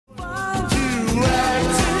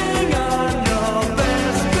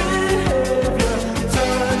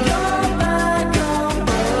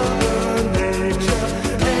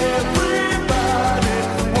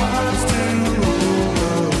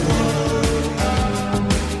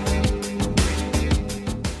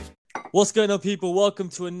What's going on, people? Welcome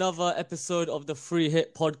to another episode of the Free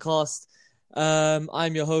Hit Podcast.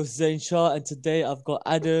 I'm your host, Zain Shah, and today I've got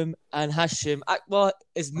Adam and Hashim. Akbar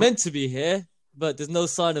is meant to be here, but there's no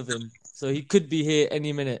sign of him. So he could be here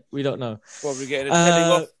any minute. We don't know. Probably getting a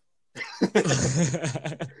telling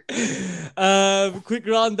off. Quick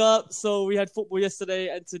roundup. So we had football yesterday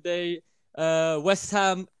and today. West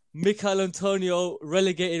Ham, Mikel Antonio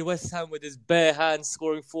relegated West Ham with his bare hands,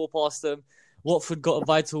 scoring 4 past them. Watford got a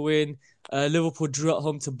vital win. Liverpool drew at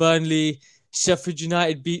home to Burnley. Sheffield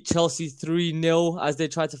United beat Chelsea 3-0 as they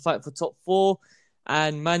tried to fight for top 4.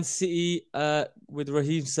 And Man City, with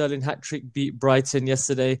Raheem Sterling hat-trick, beat Brighton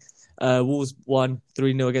yesterday. Wolves won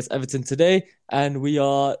 3-0 against Everton today. And we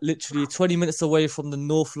are literally 20 minutes away from the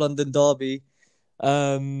North London derby.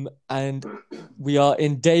 And we are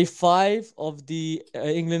in day 5 of the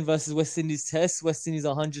England versus West Indies test. West Indies are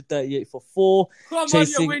 138 for 4. Come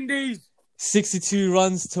chasing on, you Windies! 62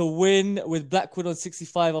 runs to win, with Blackwood on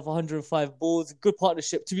 65 off 105 balls. Good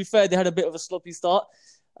partnership. To be fair, they had a bit of a sloppy start,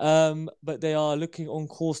 but they are looking on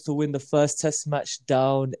course to win the first test match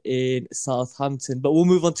down in Southampton. But we'll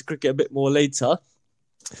move on to cricket a bit more later.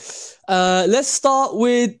 Let's start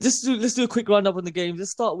with let's do a quick roundup on the games. Let's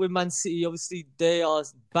start with Man City. Obviously, they are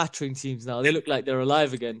battering teams now. They look like they're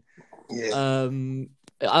alive again. Yeah.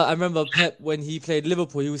 I remember Pep, when he played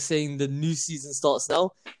Liverpool, he was saying the new season starts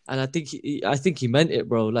now, and I think he meant it,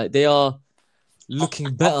 bro. Like, they are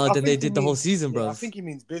looking better than they did the whole season, bro. I think he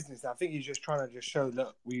means business. I think he's just trying to show,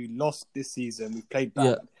 look, we lost this season, we played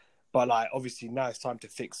bad, but like obviously now it's time to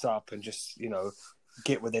fix up and just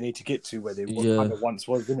get where they need to get to, where they kind of once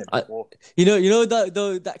was, didn't it? Before. You know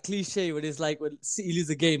that cliche where it's like when City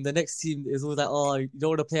lose a game, the next team is always like, oh, you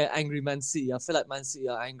don't want to play an angry Man City. I feel like Man City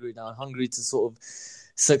are angry now, hungry to sort of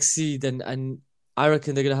succeed, and I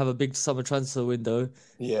reckon they're gonna have a big summer transfer window,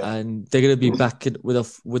 and they're gonna be back with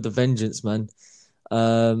a vengeance, man.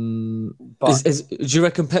 Do you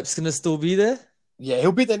reckon Pep's gonna still be there? Yeah,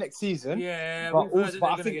 he'll be there next season. Yeah, but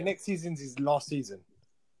I think next season's his last season.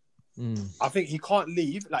 I think he can't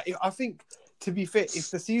leave. I think, to be fair,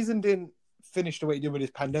 if the season didn't finish the way it did with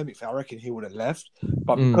his pandemic thing, I reckon he would have left.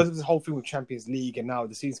 But because of this whole thing with Champions League and now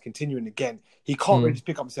the season's continuing again, he can't really just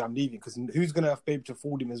pick up and say, I'm leaving, because who's going to be able to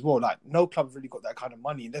afford him as well? Like, no club's really got that kind of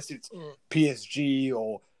money unless it's PSG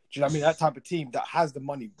or, do you know what I mean? That type of team that has the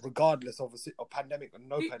money regardless of a pandemic or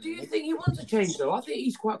no pandemic. Do you think he wants a change, though? I think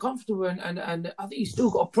he's quite comfortable and I think he's still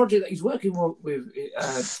got a project that he's working with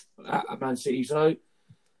at Man City. So,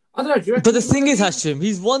 I don't know. But the thing is, Hashim,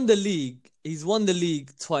 he's won the league. He's won the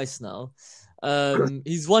league twice now.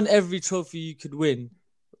 He's won every trophy you could win,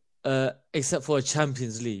 except for a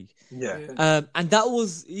Champions League. Yeah. And that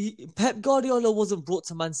was Pep Guardiola wasn't brought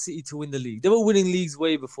to Man City to win the league. They were winning leagues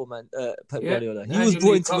way before Pep Guardiola. He was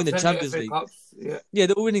brought in to win the Champions League. Yeah,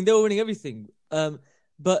 they were winning everything.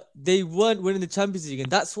 But they weren't winning the Champions League,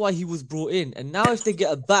 and that's why he was brought in. And now, if they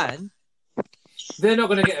get a ban, they're not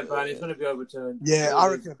going to get a ban. It's going to be overturned. Yeah, I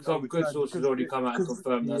reckon some good sources already come out and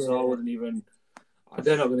confirm that. So I wouldn't even.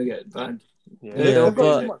 They're not going to get banned.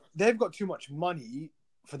 They've got too much money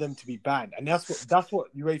for them to be banned, and that's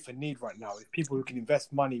what UEFA need right now. Is people who can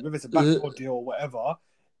invest money, whether it's a backdoor deal or whatever.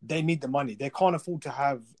 They need the money. They can't afford to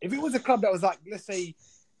have. If it was a club that was like, let's say,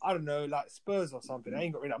 I don't know, like Spurs or something, they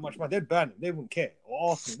ain't got really that much money. They'd ban them. They wouldn't care. Or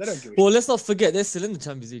Arsenal, they don't give a shit. Well, let's not forget they're still in the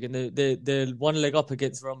Champions League, and they're one leg up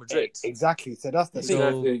against Real Madrid. Exactly. So that's the thing.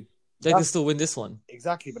 So they can still win this one.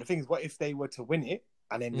 Exactly. But the thing is, what if they were to win it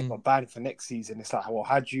and then they got banned for next season? It's like, well,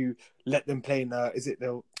 how'd you let them play in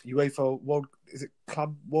the UEFA World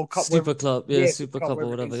Cup? Super Club, Super Cup or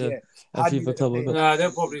whatever, FIFA Club. No,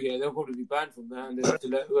 they'll probably be banned from that, and they have to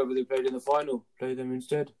let whoever they played in the final play them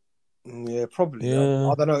instead. Yeah, probably. Yeah.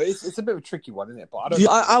 I don't know. It's a bit of a tricky one, isn't it? But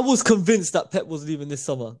I was convinced that Pep was leaving this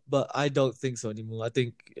summer, but I don't think so anymore. I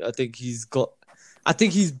think he's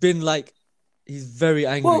been like, he's very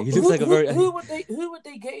angry. Well, he looks like a very angry. Who would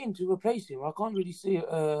they get in to replace him? I can't really see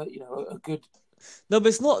a good. No, but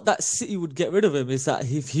it's not that City would get rid of him. It's that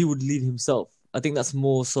if he would leave himself. I think that's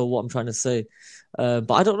more so what I'm trying to say. But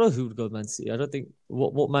I don't know who would go Man City. I don't think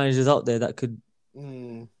what managers out there that could.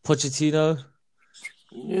 Pochettino.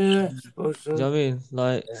 Yeah, I suppose so. You know what I mean?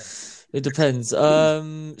 Like, it depends.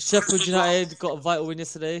 Sheffield United got a vital win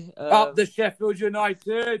yesterday. Up the Sheffield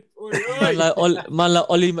United. Man like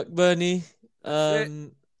Ollie McBurney.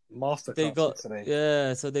 Masterclass they got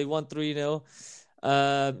today. so they won 3-0.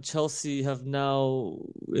 Chelsea have now,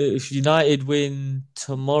 if United win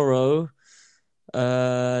tomorrow,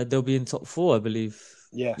 they'll be in top 4, I believe.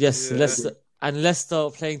 Yeah. Yes, Leicester. And Leicester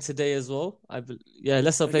are playing today as well.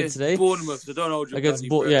 Leicester are playing today. Bournemouth, so don't hold your against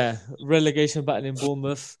relegation battle in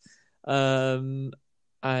Bournemouth.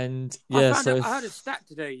 And yeah, I heard a stat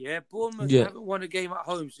today. Yeah, Bournemouth haven't won a game at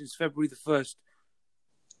home since February the 1st.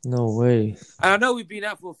 No way. And I know we've been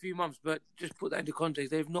out for a few months, but just put that into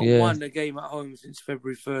context. They've not won a game at home since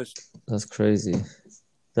February 1st. That's crazy.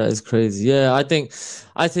 That is crazy. Yeah, I think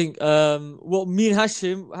well, me and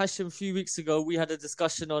Hashim a few weeks ago, we had a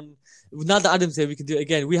discussion on, now that Adam's here, we can do it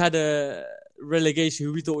again. We had a relegation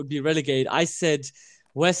who we thought would be relegated. I said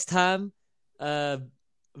West Ham,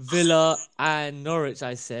 Villa and Norwich,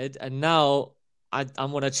 I said, and now I'm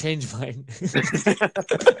gonna change mine.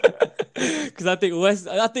 Because I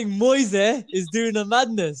think Moise is doing a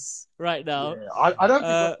madness right now. Yeah, I don't think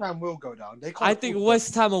West Ham will go down. I think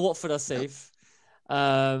West Ham and Watford are safe.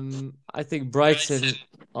 I think Brighton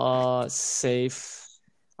are safe.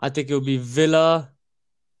 I think it'll be Villa,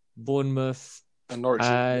 Bournemouth, and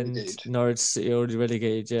Norwich City already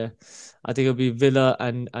relegated. Yeah, I think it'll be Villa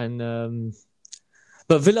and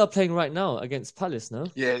but Villa are playing right now against Palace, no?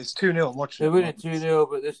 Yeah, it's 2-0. I'm watching. They're winning 2-0,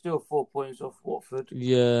 but they're still 4 points off Watford.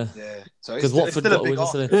 Yeah. So because Watford got a win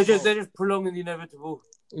yesterday. They're just prolonging the inevitable.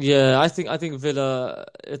 Yeah, I think Villa.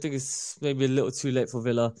 I think it's maybe a little too late for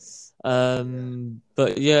Villa.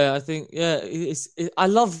 But yeah, I think I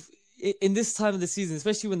love in this time of the season,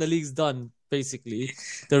 especially when the league's done. Basically,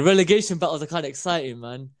 the relegation battles are kind of exciting,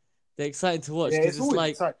 man. They're exciting to watch because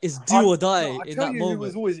it's do or die in that moment. Who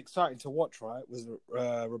was always exciting to watch, right? Was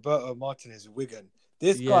Roberto Martinez of Wigan.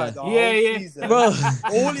 This guy, the whole season, bro.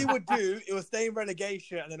 All he would do, it was stay in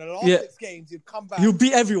relegation, and then the last 6 games, he'd come back. He'd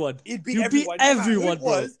beat everyone. He'd beat everyone,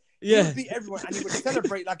 bro. He would beat everyone, and he would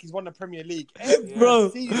celebrate like he's won the Premier League.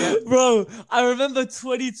 Bro, I remember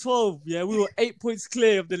 2012, we were 8 points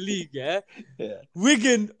clear of the league,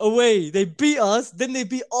 Wigan away, they beat us, then they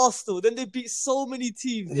beat Arsenal, then they beat so many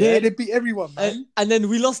teams. Yeah, they beat everyone, man. And then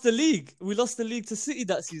we lost the league. We lost the league to City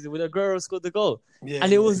that season when Aguero scored the goal.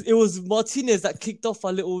 It was Martinez that kicked off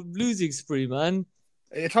our little losing spree, man.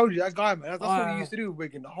 I told you, that guy, man, that's what he used to do with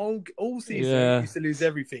Wigan. All season, he used to lose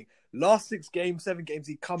everything. Last 7 games,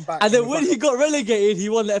 he'd come back. And then when he got relegated, he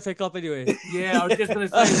won the FA Cup anyway. Yeah, I was just going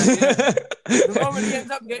to say that. The moment he ends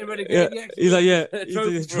up getting relegated, he's like, he took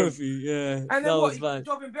the trophy. Yeah, and then he got a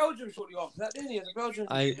job in Belgium shortly after that, didn't he? As a Belgian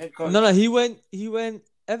head coach. No, he went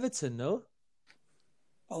Everton, no?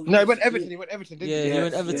 No, he went Everton. He went Everton, didn't he? He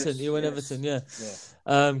went Everton. He went Everton,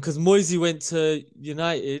 because Moisey went to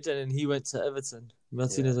United and then he went to Everton.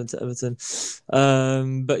 Martinez went to Everton.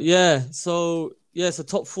 So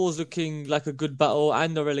top 4 is looking like a good battle,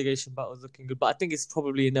 and the relegation battle is looking good. But I think it's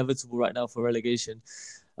probably inevitable right now for relegation.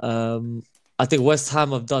 I think West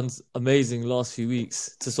Ham have done amazing last few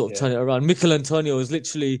weeks to sort of turn it around. Mikel Antonio is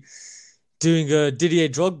literally doing a Didier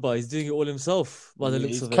Drogba. He's doing it all himself by the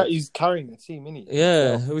looks of it. He's carrying the team, isn't he?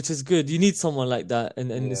 Yeah, which is good. You need someone like that,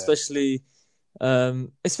 and especially.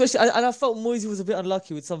 And I felt Moisey was a bit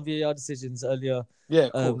unlucky with some VAR decisions earlier. Yeah,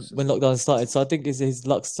 of course. When lockdown started, so I think his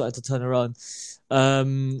luck started to turn around.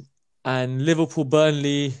 And Liverpool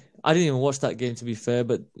Burnley, I didn't even watch that game to be fair,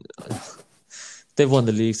 but they've won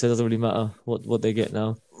the league, so it doesn't really matter what they get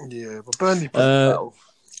now. Yeah, but Burnley played well.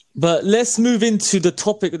 But let's move into the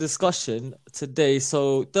topic of discussion today.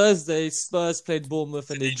 So Thursday, Spurs played Bournemouth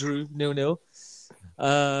and they drew 0-0.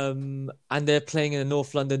 And they're playing in a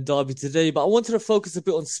North London derby today. But I wanted to focus a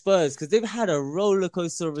bit on Spurs because they've had a roller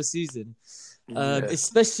coaster of a season,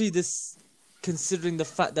 especially this, considering the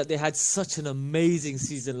fact that they had such an amazing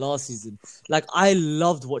season last season. Like, I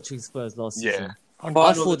loved watching Spurs last season. I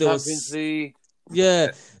thought there was the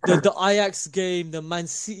Ajax game, the Man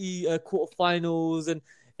City quarterfinals, and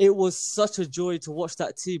it was such a joy to watch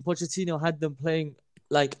that team. Pochettino had them playing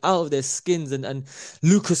like out of their skins, and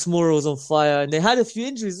Lucas Moura was on fire, and they had a few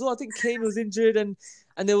injuries as well. I think Kane was injured, and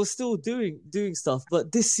they were still doing stuff.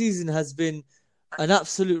 But this season has been an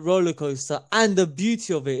absolute roller coaster, and the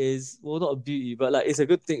beauty of it is, well, not a beauty, but like it's a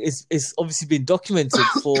good thing. It's obviously been documented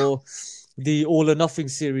for the All or Nothing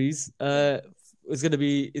series. It's gonna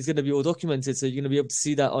be all documented, so you're gonna be able to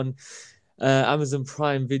see that on Amazon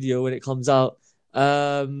Prime Video when it comes out.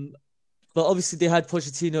 But obviously they had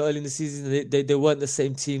Pochettino early in the season. They weren't the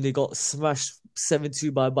same team. They got smashed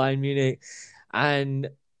 7-2 by Bayern Munich. And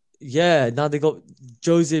now they got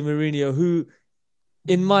Jose Mourinho, who,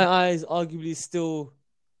 in my eyes, arguably is still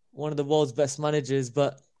one of the world's best managers.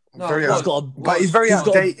 But he's very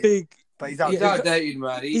outdated. He's outdated,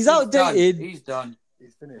 man. He's outdated. He's done.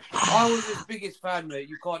 He's finished. I was his biggest fan, mate.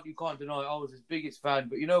 You can't deny it. I was his biggest fan.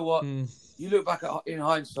 But you know what? You look back in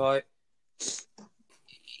hindsight.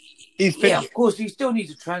 Of course, he still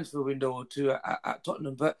needs a transfer window or two at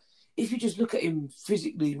Tottenham. But if you just look at him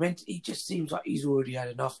physically, mentally, he just seems like he's already had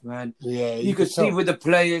enough, man. Yeah, you can see with the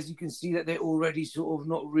players, you can see that they're already sort of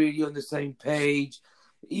not really on the same page.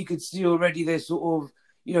 you could see already they're sort of,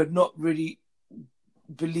 not really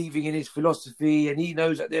believing in his philosophy, and he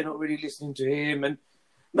knows that they're not really listening to him. And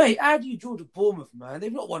mate, how do you draw to Bournemouth, man?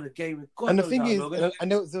 They've not won a game in God And the knows thing how is, long.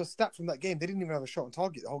 and there was a stat from that game, they didn't even have a shot on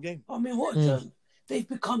target the whole game. I mean, they've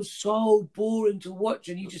become so boring to watch,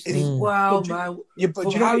 and you just think, wow, man. Yeah, but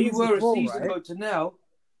from do you know how what you is were as well, a season ago to now,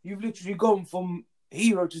 you've literally gone from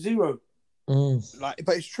hero to zero. Like,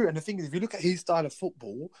 but it's true. And the thing is, if you look at his style of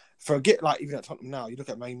football, forget like even at Tottenham now, you look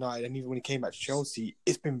at Man United, and even when he came back to Chelsea,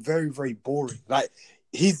 it's been very, very boring. Like,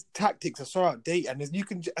 his tactics are so outdated,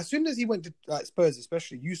 and as soon as he went to like Spurs,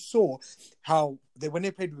 especially, you saw how when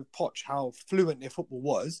they played with Poch, how fluent their football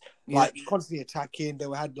was. Like, constantly attacking, they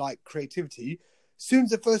had like creativity. As soon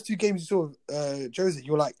as the first 2 games you saw Jose,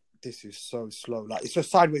 you're like, this is so slow. Like, it's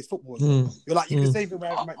just sideways football. You're like, you can save him.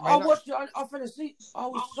 I watched it. I fell asleep. I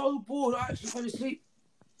was so bored. I actually fell asleep.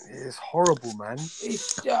 It's horrible, man.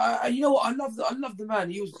 You know what? I love the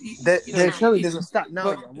man. They're showing. There's a stat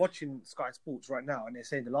now. I'm watching Sky Sports right now, and they're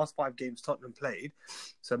saying the last 5 games Tottenham played.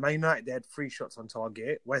 So Man United, they had 3 shots on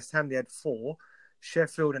target. West Ham, they had 4.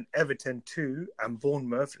 Sheffield and Everton 2, and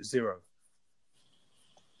Bournemouth 0.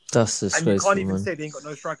 That's disgraceful. And you can't even say they ain't got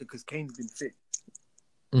no striker because Kane's been fit.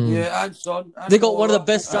 Yeah, and Son. They got one of the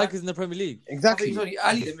best strikers in the Premier League. Exactly. I think it's only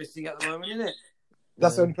Ali they're missing at the moment, isn't it?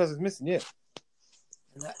 That's the only person that's missing, yeah.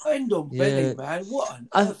 And that Ndombele, man, what on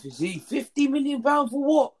earth is he? £50 million for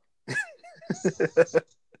what?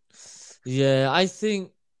 Yeah, I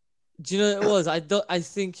think. Do you know what it was? I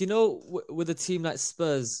think with a team like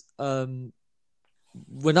Spurs. When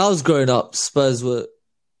I was growing up, Spurs were.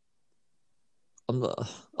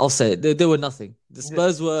 I'll say it. They were nothing. The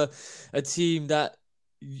Spurs were a team that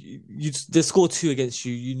they scored 2 against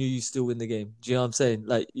you. You knew you still win the game. Do you know what I'm saying?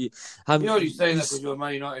 Like you're only saying that because you're a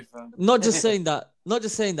Man United fan. Not just saying that. Not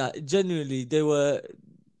just saying that. Genuinely, they were.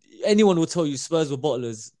 Anyone will tell you Spurs were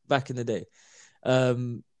bottlers back in the day,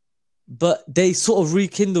 but they sort of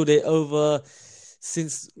rekindled it over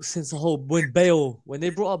since the whole when they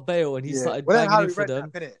brought up Bale and he started banging in for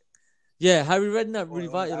them. Yeah, Harry Redknapp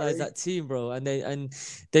revitalized that team, bro, and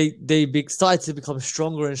they started to become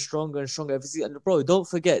stronger and stronger and stronger every season. And bro, don't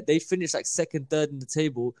forget they finished like 2nd, 3rd in the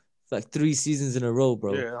table for like 3 seasons in a row,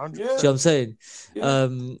 bro. Yeah, 100%. Do you know what I'm saying? Yeah.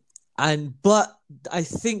 But I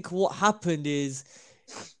think what happened is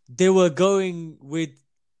they were going with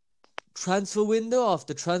transfer window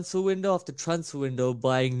after transfer window after transfer window,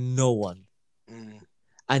 buying no one,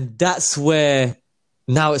 and that's where.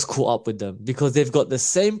 Now it's caught up with them because they've got the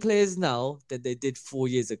same players now that they did 4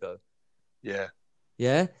 years ago. Yeah.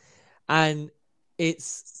 Yeah. And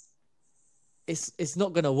it's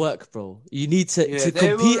not gonna work, bro. You need to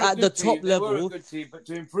compete at the top level. They were a good team, but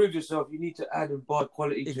to improve yourself, you need to add and buy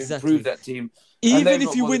quality to improve that team. Even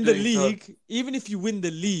if you win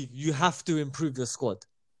the league, you have to improve your squad.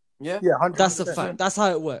 Yeah, 100%. That's a fact. That's how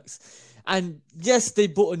it works. And yes, they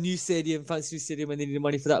bought a new stadium, fancy new stadium, and they needed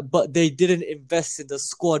money for that. But they didn't invest in the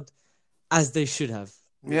squad as they should have.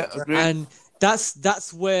 Yeah, agreed. And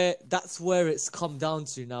that's where it's come down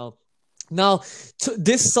to now. Now,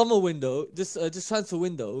 this summer window, this transfer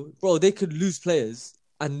window, bro, they could lose players,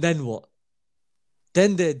 and then what?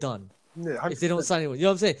 Then they're done. Yeah, if they don't sign anyone, you know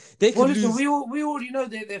what I'm saying? They could lose. We already know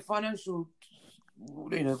their financial.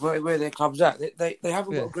 Where their club's at. They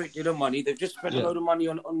haven't got a great deal of money. They've just spent a load of money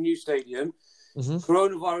on a new stadium.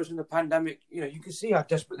 Coronavirus and the pandemic, you can see how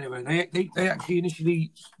desperate they were. They actually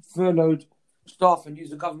initially furloughed staff and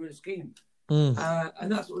used a government scheme. And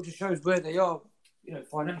that sort of just shows where they are,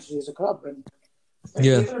 financially as a club. And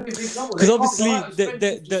they're going to be in big trouble. Because obviously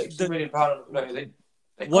 £60 million on a player.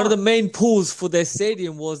 One of the main pulls for their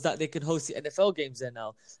stadium was that they could host the NFL games there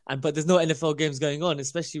now. But there's no NFL games going on,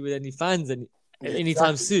 especially with any fans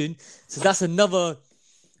anytime soon. So that's another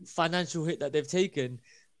financial hit that they've taken.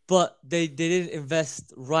 But they didn't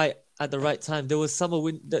invest right at the right time. There was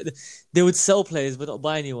they would sell players but not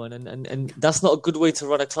buy anyone, and that's not a good way to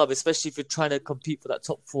run a club, especially if you're trying to compete for that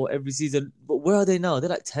top 4 every season. But where are they now? They're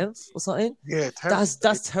like 10th or something. Yeah, 10th.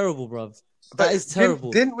 That's terrible, bruv. That is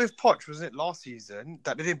terrible. Didn't with Poch, wasn't it last season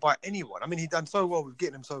that they didn't buy anyone? I mean, he done so well with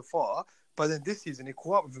getting them so far. But then this season, he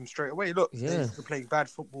caught up with them straight away. Look, they're playing bad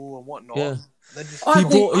football and whatnot. Yeah. He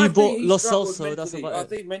bought Lo Celso. That's about it. I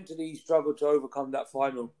think mentally he struggled to overcome that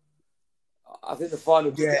final. I think the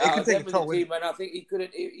final. Yeah, it could take a toll. Team, and I think he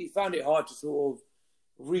couldn't. He found it hard to sort of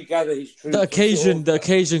regather his troops. The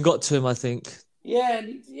occasion got to him, I think. Yeah,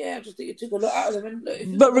 I just think it took a lot out of them.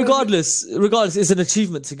 But regardless, it's an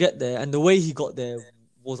achievement to get there, and the way he got there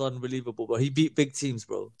was unbelievable. But he beat big teams,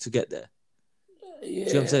 bro, to get there. Yeah. Do you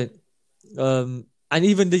know what I'm saying? And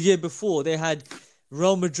even the year before, they had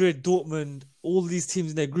Real Madrid, Dortmund, all these teams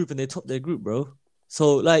in their group, and they topped their group, bro.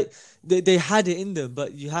 So like they had it in them,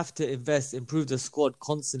 but you have to invest, improve the squad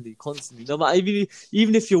constantly. No matter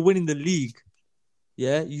even if you're winning the league,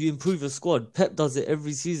 yeah, you improve your squad. Pep does it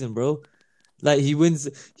every season, bro. Like he won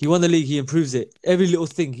the league, he improves it. Every little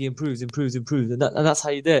thing he improves, and that's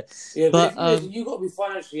how you do it. Yeah, but if you've got to be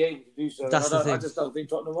financially able to do so. That's the thing. I just don't think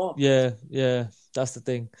Tottenham are. Yeah, that's the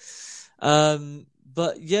thing.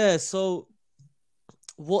 But yeah, so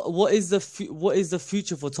what is the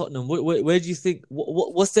future for Tottenham? Where do you think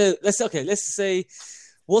what's their let's say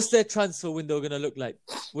what's their transfer window going to look like?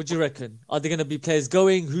 What do you reckon? Are they going to be players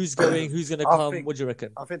going? Who's going? Who's going to come? What do you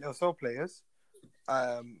reckon? I think they'll sell players.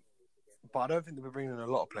 But I don't think they'll be bringing in a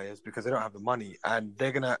lot of players because they don't have the money, and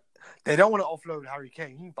they don't want to offload Harry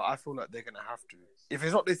Kane, but I feel like they're gonna have to. If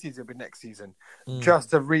it's not this season, it'll be next season,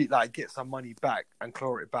 just to get some money back and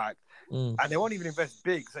claw it back. And they won't even invest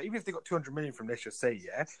big. So even if they got 200 million from, let's just say,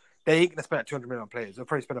 they ain't gonna spend 200 million on players. They'll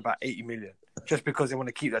probably spend about 80 million just because they want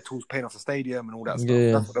to keep their tools paying off the stadium and all that stuff.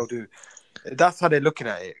 Yeah. That's what they'll do. That's how they're looking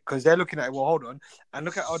at it, because they're looking at it. Well, hold on, and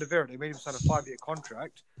look at Alderweireld. They made him sign a 5-year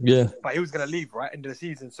contract. Yeah, but he was going to leave right end of the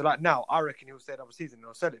season. So like now, I reckon he'll stay another season and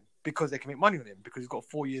they'll sell him because they can make money on him because he's got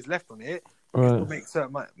 4 years left on it. Right. He'll make a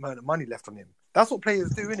certain amount of money left on him. That's what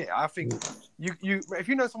players do, innit? I think you if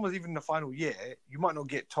you know someone's even in the final year, you might not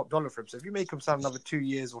get top dollar for him. So if you make him sign another 2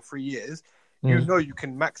 years or 3 years, you know you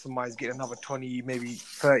can maximize getting another 20, maybe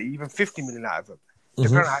 30, even 50 million out of them.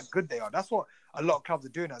 Depending on how good they are. That's what a lot of clubs are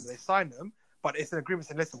doing now. They sign them. But it's an agreement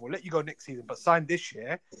saying, listen, we'll let you go next season, but sign this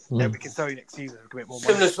year, then we can sell you next season and make more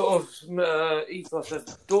money. Similar sort of ethos as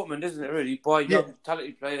Dortmund, isn't it, really? Buy young,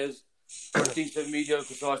 talented players, decent,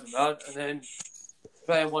 mediocre size amount, and then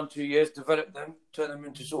play in 1-2 years, develop them, turn them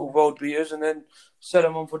into sort of world beaters, and then sell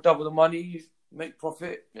them on for double the money, you make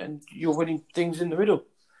profit, and you're winning things in the middle.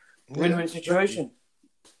 Win-win situation.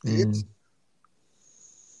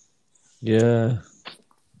 Yeah.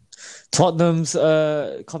 Tottenham's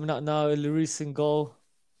coming out now, Lloris in goal.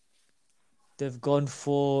 They've gone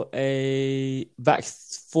for a back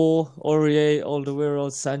four: Aurier,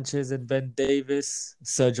 Alderweireld, Sanchez, and Ben Davis.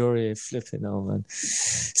 Sergio Aurier, flipping out, man.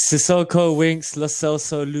 Sissoko, Winks, Lo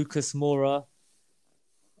Celso, Lucas Moura,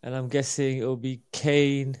 and I'm guessing it'll be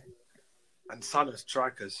Kane and Son as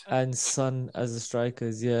strikers. And Son as the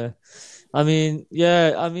strikers. Yeah, I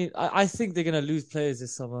I think they're gonna lose players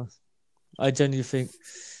this summer. I genuinely think.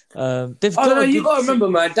 You've got to remember,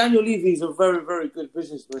 man. Daniel Levy is a very, very good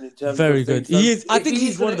businessman in terms. Very good. He is. I think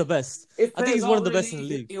he's one of the best. I think he's one of the best in the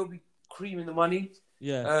league. He'll be creaming the money.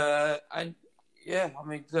 Yeah.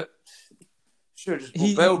 Look, sure, just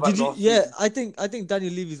bail back last season. I think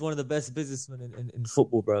Daniel Levy is one of the best businessmen in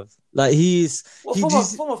football, bruv. Like he's.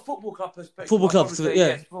 From a football club perspective. Football club,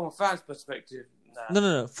 yes. From a fan's perspective, nah.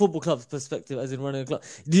 No. Football club's perspective, as in running a club.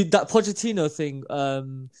 That Pochettino thing,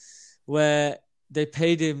 where they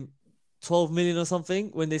paid him 12 million or something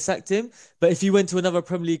when they sacked him. But if he went to another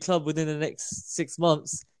Premier League club within the next 6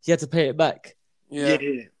 months, he had to pay it back. Yeah.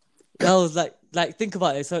 That was like think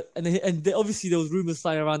about it. So obviously there was rumors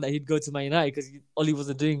flying around that he'd go to Man United because Oli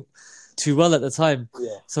wasn't doing too well at the time.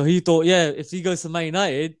 Yeah. So he thought, if he goes to Man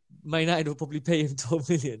United will probably pay him 12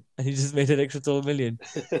 million, and he just made an extra 12 million.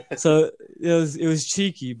 So it was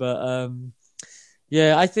cheeky, but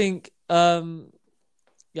I think.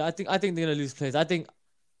 I think they're gonna lose players. I think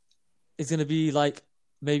it's gonna be like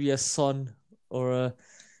maybe a Son or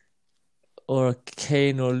a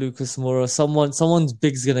Kane or Lucas Moura. Someone's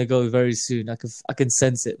big's gonna go very soon. I can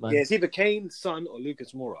sense it, man. Yeah, it's either Kane, Son, or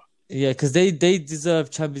Lucas Moura. Yeah, because they deserve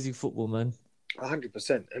Champions League football, man.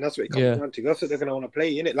 100%, and that's what it comes down to. That's what they're gonna want to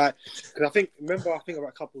play, innit? Like, because I think about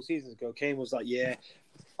a couple of seasons ago, Kane was like,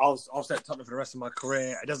 I'll stay at Tottenham for the rest of my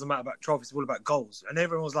career. It doesn't matter about trophies; it's all about goals. And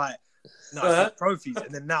everyone was like, no, it's not trophies.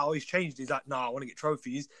 And then now he's changed. He's like, no, I want to get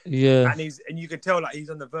trophies. Yeah. And you can tell like he's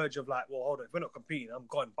on the verge of like, well, hold on, if we're not competing, I'm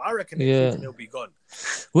gone. But I reckon he'll be gone.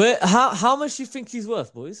 How much do you think he's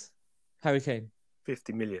worth, boys? Harry Kane.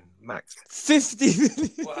 50 million max. 50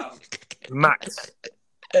 million. Wow. Max.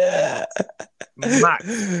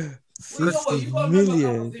 50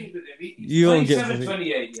 million. You won't get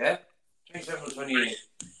 28, yeah? 27 or 28.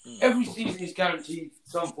 Every season he's guaranteed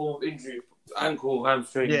some form of injury. Ankle,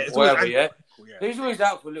 hamstring, whatever, He's always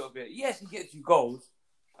out for a little bit. Yes, he gets you goals.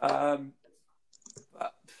 But,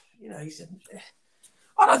 he's...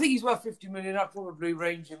 I don't think he's worth 50 million. I'd probably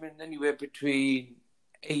range him in anywhere between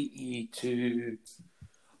 80 to...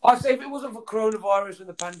 I'd say if it wasn't for coronavirus and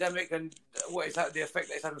the pandemic and the effect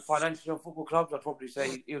that it's had financially on football clubs, I'd probably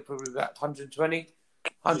say he would probably be about 120,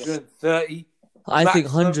 130. I think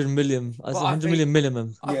 100 million. I think 100 million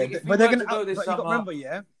minimum. Yeah, but they're going to... But you got to remember,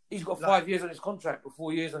 he's got 5 years on his contract or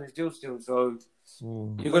 4 years on his deal still. So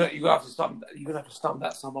you're gonna have to stump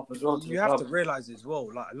that sum up as well. You have to realise as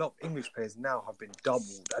well, like a lot of English players now have been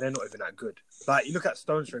doubled, and they're not even that good. Like you look at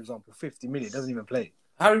Stones, for example, 50 million, doesn't even play.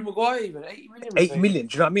 Harry Maguire even 80 million. 8 million.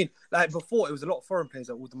 Do you know what I mean? Like before, it was a lot of foreign players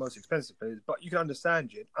that were the most expensive players. But you can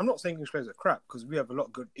understand it. I'm not saying English players are crap because we have a lot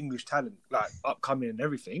of good English talent, like upcoming and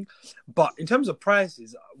everything. But in terms of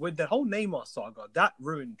prices, with the whole Neymar saga, that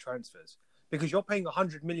ruined transfers because you're paying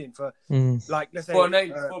 100 million for, like, let's say, for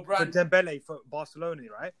Dembele for Barcelona,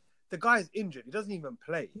 right? The guy's injured. He doesn't even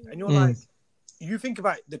play, and you're like, you think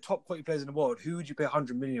about the top quality players in the world. Who would you pay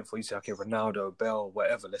 100 million for? You say, okay, Ronaldo, Bale,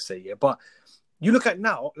 whatever. Let's say, yeah, but. You look at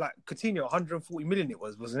now, like Coutinho, 140 million it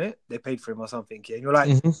was, wasn't it? They paid for him or something. Yeah? And you're like,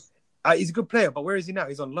 he's a good player, but where is he now?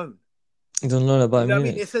 He's on loan. He's on loan about I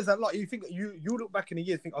mean, it says a lot. You think you look back in a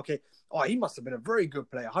year, think, okay, he must have been a very good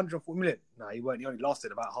player. 140 million. No, he weren't. He only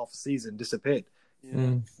lasted about half a season, disappeared. Yeah. Do you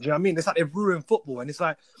know what I mean? It's like they've ruined football, and it's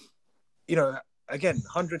like, again,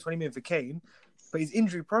 120 million for Kane, but he's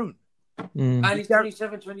injury prone. And he's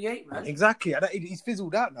 27, 28, man. Exactly. He's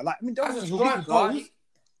fizzled out now. Like, I mean,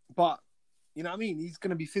 but. You know what I mean? He's going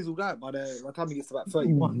to be fizzled out by the time he gets to about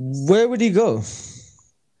 31. Where would he go?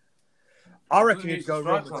 I reckon he'd go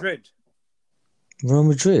Real Madrid. Real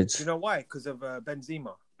Madrid? Do you know why? Because of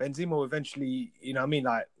Benzema. Benzema will eventually, be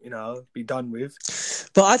done with.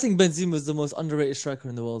 But I think Benzema is the most underrated striker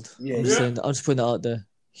in the world. Yeah. I'm just putting that out there.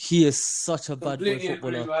 He is such a bad boy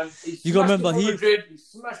footballer. You got to remember, he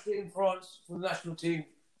smashed it in France for the national team.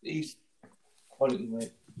 He's quality,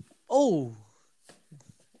 mate. Oh.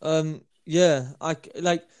 Yeah, you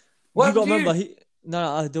got to remember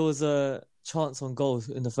there was a chance on goal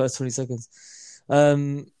in the first 20 seconds.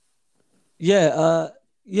 Benzema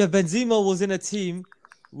was in a team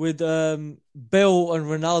with Bale and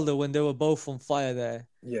Ronaldo when they were both on fire there.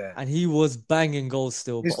 Yeah. And he was banging goals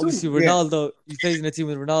still. But obviously Ronaldo, he plays in a team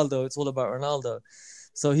with Ronaldo, it's all about Ronaldo.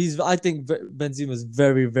 So I think Benzema is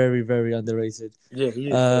very, very, very underrated. Yeah, he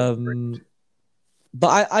is.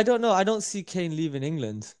 But I don't know. I don't see Kane leaving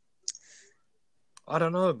England. I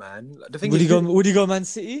don't know, man. The thing would he go Man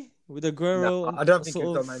City with Aguero? No, I don't think he'd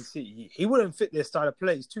go Man City. He wouldn't fit their style of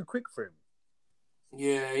play. He's too quick for him.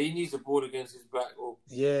 Yeah, he needs a ball against his back.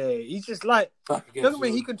 He's just like,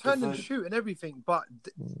 he can turn and shoot and everything. But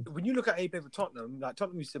when you look at how he played for Tottenham, like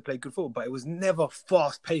Tottenham used to play good football, but it was never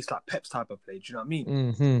fast paced like Pep's type of play. Do you know what I mean?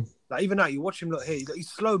 Mm-hmm. Like even now, you watch him. Look here, he's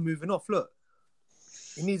slow moving off. Look,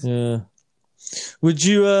 he needs. Yeah. Would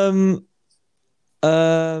you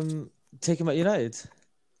take him at United?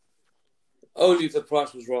 Only if the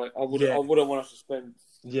price was right. I wouldn't want us to spend.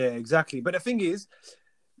 Yeah, exactly. But the thing is,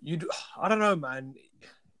 I don't know, man.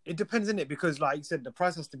 It depends, innit? Because, like you said, the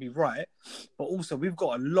price has to be right. But also, we've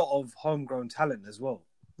got a lot of homegrown talent as well.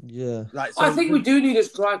 Yeah. I think we do need a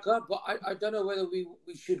striker, but I don't know whether we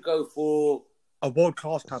should go for a world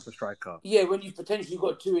class type of striker. Yeah, when you've potentially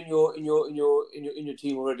got two in your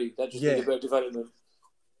team already, that just needs a bit of development.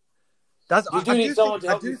 You do need someone to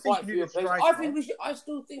help you fight for your place. I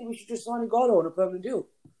still think we should just sign Ighalo on a permanent deal.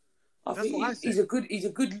 I think he's a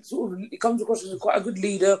good sort of. He comes across as quite a good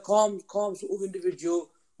leader, calm sort of individual.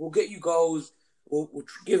 Will get you goals. Will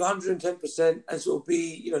give 110% and sort of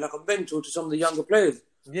be like a mentor to some of the younger players.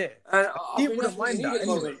 Yeah, and he wouldn't mind that.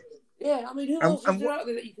 Anyway. Yeah, I mean, who else is there out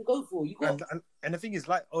there that you can go for? And the thing is,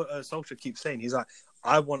 like Solskjaer keeps saying, he's like,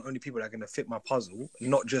 I want only people that are going to fit my puzzle,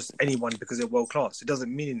 not just anyone because they're world class. It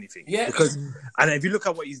doesn't mean anything. Yeah. And if you look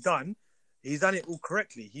at what he's done it all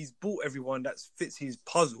correctly. He's bought everyone that fits his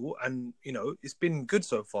puzzle, and it's been good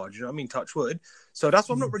so far. Do you know what I mean? Touch wood. So that's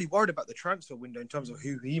why I'm not really worried about the transfer window in terms of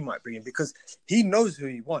who he might bring in, because he knows who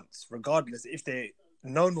he wants, regardless if they're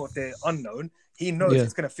known or if they're unknown. He knows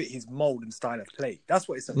it's going to fit his mold and style of play. That's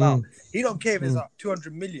what it's about. He don't care if it's like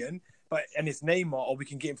 200 million, and it's Neymar, or we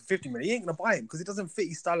can get him for 50 million. He ain't going to buy him because it doesn't fit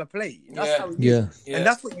his style of play. That's how he is. And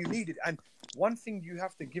that's what you needed. And one thing you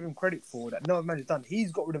have to give him credit for that no other man has done,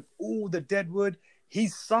 he's got rid of all the deadwood.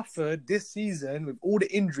 He's suffered this season with all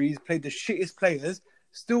the injuries, played the shittest players,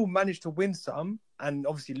 still managed to win some, and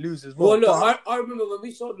obviously lose as well. Well, look, I remember when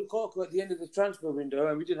we saw Lukaku at the end of the transfer window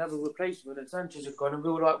and we didn't have a replacement and Sanchez had gone, and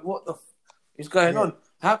we were like, what the is going on?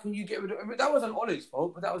 How can you get rid of... I mean, that wasn't Ole's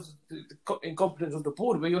fault, but that was the incompetence of the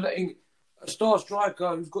board, where you're letting a star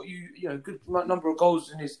striker who's got a good number of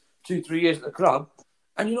goals in his 2-3 years at the club,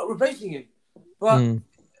 and you're not replacing him. But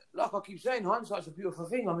like I keep saying, hindsight's a beautiful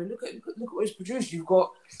thing. I mean, look at what he's produced. You've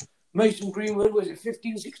got Mason Greenwood, was it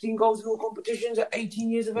 15, 16 goals in all competitions at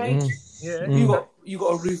 18 years of age? Yeah. You got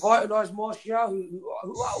a revitalised Martial,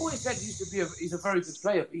 who I always said used to be he's a very good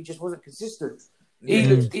player, but he just wasn't consistent.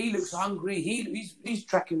 He looks hungry. He's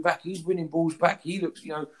tracking back. He's winning balls back. He looks,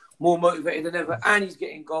 more motivated than ever, and he's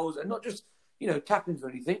getting goals, and not just tap-ins or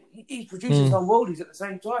anything. He's producing some worldies at the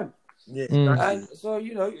same time. Yeah, exactly. And so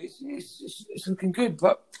it's looking good.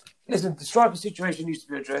 But listen, the striker situation needs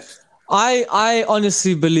to be addressed. I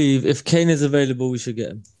honestly believe if Kane is available, we should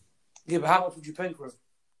get him. Yeah, but how much would you pay for him?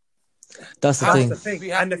 That's the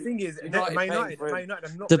thing. And the thing is, Man United are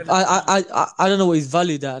not. I don't know what he's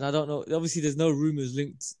valued at, and I don't know. Obviously, there's no rumors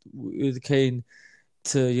linked with Kane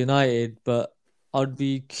to United, but I'd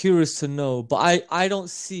be curious to know. But I don't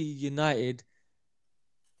see United.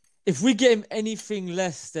 If we get him anything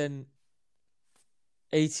less than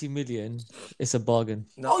 80 million, it's a bargain.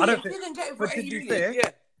 No, I don't think. You can get him for 80 million. Yeah.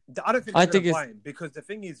 I don't think they're going to buy him because the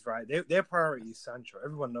thing is, right, their priority is Sancho.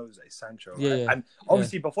 Everyone knows that it's Sancho, right? Yeah. And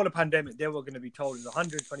obviously, before the pandemic, they were going to be told it's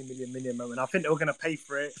 120 million minimum, and I think they were going to pay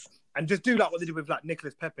for it and just do like what they did with like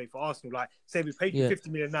Nicolas Pepe for Arsenal. Like, say we paid you 50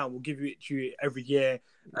 million now, we'll give it to you every year,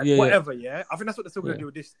 and whatever. Yeah, I think that's what they're still going to do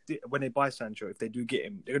with this when they buy Sancho. If they do get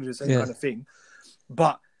him, they're going to do the same kind of thing.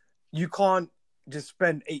 But you can't just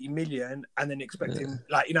spend 80 million and then expect him,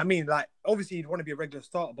 like, you know what I mean? Like, obviously you'd want to be a regular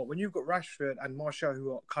starter, but when you've got Rashford and Martial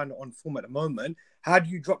who are kind of on form at the moment, how do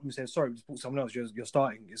you drop them and say, sorry, we just bought someone else, you're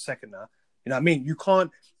starting, you're second now? You know what I mean?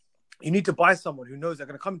 You need to buy someone who knows they're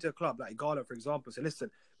going to come into a club, like Igalo, for example, say, listen,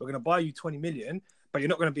 we're going to buy you 20 million, but you're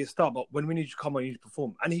not going to be a star, but when we need you to come on, you need to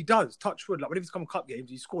perform. And he does, touch wood. Like, whenever he's come cup games,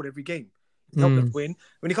 he scored every game. He helped us win.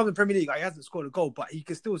 When he comes to the Premier League, like, he hasn't scored a goal, but he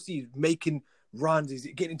can still see he's making runs, he's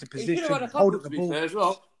getting into position, he should have had a couple, holding the ball. As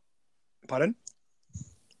well. Pardon?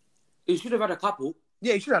 He should have had a couple.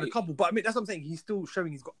 Yeah, he should have had a couple. But I mean, that's what I'm saying. He's still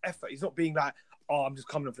showing he's got effort. He's not being like, oh, I'm just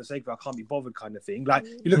coming up for the sake of it, I can't be bothered kind of thing. Like,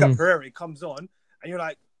 you look at Pereira, he comes on, and you're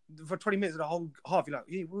like, for 20 minutes of the whole half, you're like,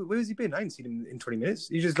 hey, where has he been? I ain't seen him in 20 minutes.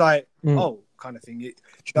 He's just like, oh, kind of thing. Do you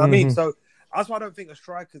know what I mean? So that's why I don't think a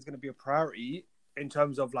striker is going to be a priority in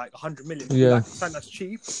terms of like 100 million. Yeah. Like, something that's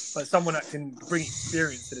cheap, but someone that can bring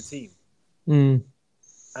experience to the team. And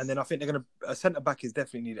then I think they're going to... A centre-back is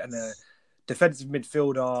definitely needed. And a defensive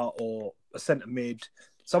midfielder or a centre mid.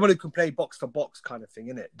 Someone who can play box-to-box kind of thing,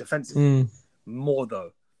 innit? Defensive more,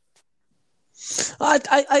 though.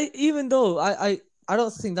 Even though I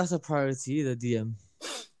don't think that's a priority either, DM.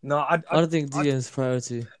 No, I don't think DM's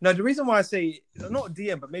priority. No, the reason why I say... Not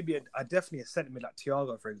DM, but maybe definitely a centre mid like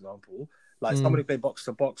Thiago, for example. Like, someone who play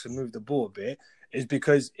box-to-box and move the ball a bit. Is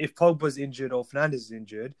because if Pogba's injured or Fernandes is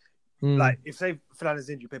injured... Like, if say Fernandes is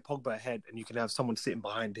injured, you play Pogba ahead and you can have someone sitting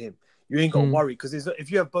behind him. You ain't got to worry because if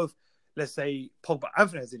you have both, let's say, Pogba and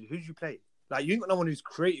Fernandes injured, who do you play? Like, you ain't got no one who's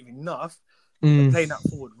creative enough to play in that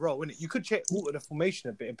forward role, innit? You could alter the formation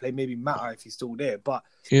a bit and play maybe Mata if he's still there, but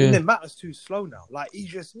then Mata's too slow now. Like, he's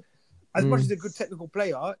just, as much as a good technical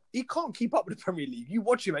player, he can't keep up with the Premier League. You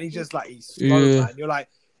watch him and he's just like, he's slow, man. You're like,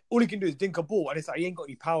 all he can do is dink a ball and it's like, he ain't got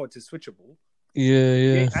any power to switch a ball.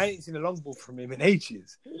 Yeah. I ain't seen a long ball from him in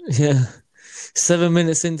ages. Yeah. 7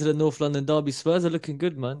 minutes into the North London derby, Spurs are looking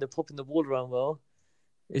good, man. They're popping the ball around well.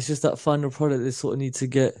 It's just that final product they sort of need to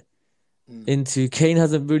get into. Kane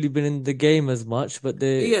hasn't really been in the game as much, but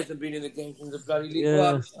he hasn't been in the game from the bloody league. Yeah.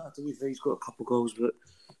 Well, to be fair, he's got a couple goals, but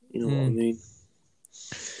you know what I mean.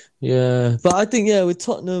 Yeah, but I think with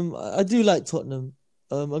Tottenham, I do like Tottenham.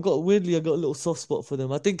 I got a little soft spot for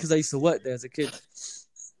them. I think because I used to work there as a kid.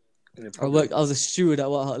 I was a steward at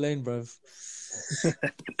White Hart Lane, bruv.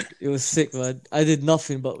 It was sick, man. I did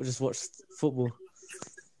nothing but just watch football.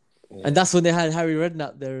 Yeah. And that's when they had Harry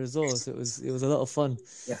Redknapp there as well, so it was a lot of fun.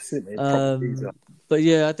 That's it, mate. But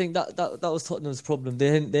yeah, I think that was Tottenham's problem. They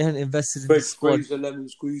hadn't invested in the squad. Lemon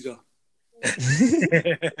squeezer.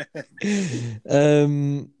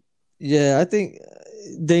 Yeah, I think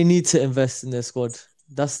they need to invest in their squad.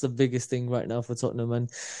 That's the biggest thing right now for Tottenham,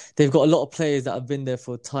 and they've got a lot of players that have been there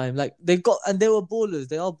for time. Like they were ballers.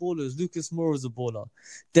 They are ballers. Lucas Moura's a baller.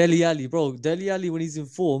 Dele Alli, bro. Dele Alli, when he's in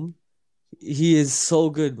form, he is so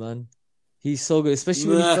good, man. He's so good,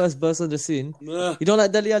 especially when he first burst on the scene. You don't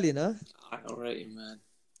like Dele Alli, no? I don't rate him, man.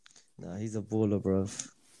 Nah, he's a baller, bro.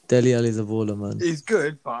 Dele Alli's a baller, man. He's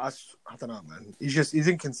good, but I don't know, man. He's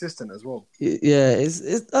inconsistent as well. Yeah,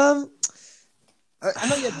 I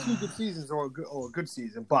know he had 2 good seasons or a good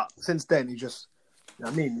season, but since then he just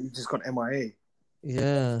got MIA.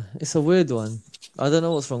 Yeah, it's a weird one. I don't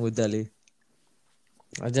know what's wrong with Dele.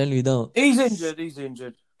 I generally don't. He's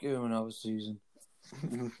injured. Give him another season.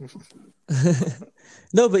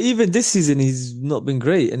 No, but even this season he's not been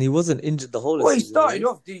great, and he wasn't injured the whole season. Well, he started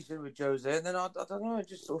off decent with Jose, and then I don't know, it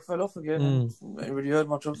just sort of fell off again. I ain't really heard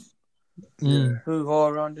much of hoo-ha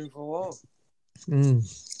around him for a while.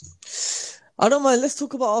 I don't mind. Let's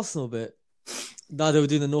talk about Arsenal a bit. Now that we're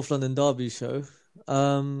doing the North London derby show.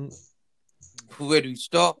 Where do we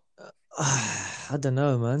start? I don't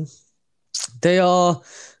know, man. They are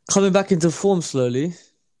coming back into form slowly.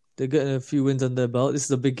 They're getting a few wins on their belt. This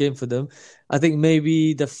is a big game for them. I think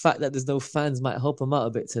maybe the fact that there's no fans might help them out a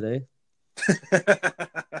bit today. Do you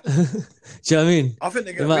know what I mean? I think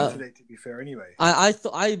they're going to win today, to be fair, anyway. I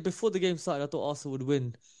thought before the game started, I thought Arsenal would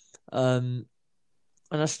win. And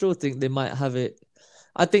I still think they might have it.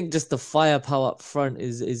 I think just the firepower up front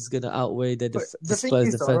is going to outweigh the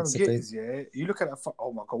Spurs defense. You look at that.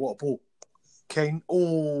 Oh my God, what a ball! Kane.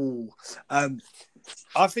 Oh,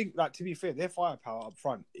 I think that, to be fair, their firepower up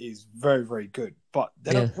front is very, very good, but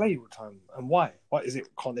they don't play all the time. And why? What is it?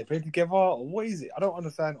 Can't they play together, or what is it? I don't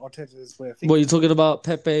understand Arteta's way of thinking. What, you're talking about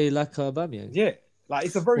Pepe, Laka, Aubameyang? Yeah, like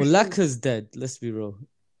it's a very. Well, Laka's dead. Let's be real.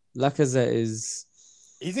 Lacazette is.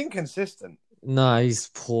 He's inconsistent. Nah, he's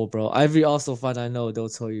poor, bro. Every Arsenal fan I know, they'll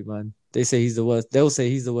tell you, man. They say he's the worst. They'll say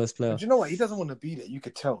he's the worst player. But you know what? He doesn't want to be there. You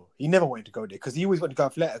could tell. He never wanted to go there because he always wanted to go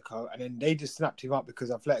Atletico, and then they just snapped him up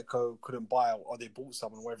because Atletico couldn't buy or they bought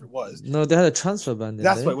someone, whatever it was. No, they had a transfer ban.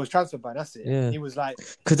 That's what it was, transfer ban. That's it. Yeah. He was like,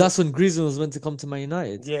 because that's when Griezmann was meant to come to Man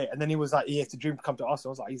United. Yeah, and then he was like, he has to dream to come to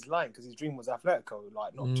Arsenal. I was like, he's lying because his dream was Atletico,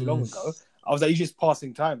 like not too long ago. I was like, he's just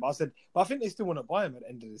passing time. But I said, but I think they still want to buy him at the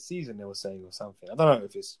end of the season. They were saying or something. I don't know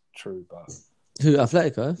if it's true, but who,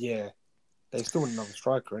 Atletico? Yeah, they still want another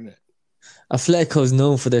striker, innit? Atletico is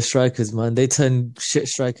known for their strikers, man. They turn shit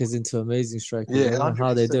strikers into amazing strikers. Yeah, I don't know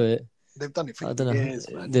how they do it. They've done it for years,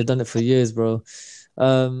 man. They've done it for years, bro.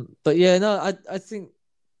 But yeah, no, I think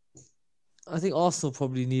Arsenal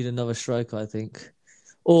probably need another striker. I think,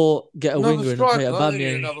 or get a winger and play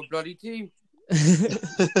Aubameyang. Another bloody team.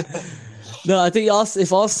 No, I think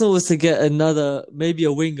if Arsenal was to get maybe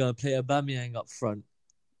a winger and play Aubameyang up front.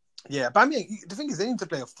 Yeah, Aubameyang, the thing is, they need to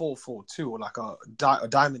play a 4-4-2 or like a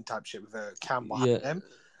diamond type shit with a cam behind them.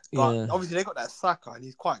 But obviously they got that Saka and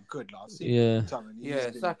he's quite good. Like, I've seen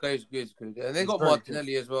him Saka is good. And they got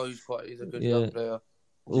Martinelli as well. He's a good young player.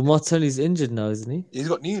 Well, Martinelli's injured now, isn't he? He's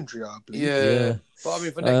got knee injury, I believe. Yeah. But I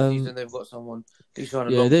mean, for next season they've got someone. He's trying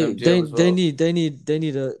to they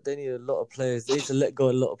need a lot of players. They need to let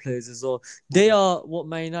go a lot of players as well. They are what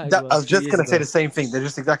Man United. I was just gonna say the same thing. They're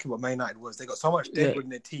just exactly what Man United was. They got so much deadwood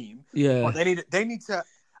in their team. Yeah. But they need to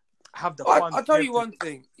have the fun. I'll tell you one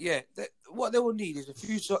thing. Yeah, what they will need is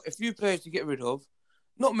a few players to get rid of.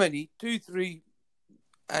 Not many, 2, 3,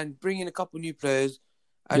 and bring in a couple new players,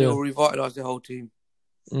 and it'll revitalise the whole team.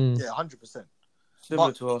 Yeah, 100%.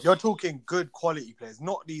 Similar to us. You're talking good quality players,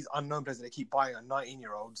 not these unknown players that they keep buying on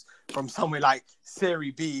 19-year-olds from somewhere like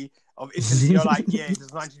Serie B of Italy. You're like, yeah, he's a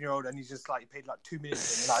 19-year-old and he's just like paid like 2 million.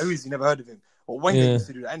 You're like, who is he? Never heard of him. Well, Wenger used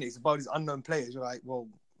to do that, and it's about these unknown players. You're like, well,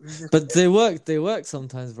 but they work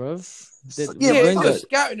sometimes, bro. Wenger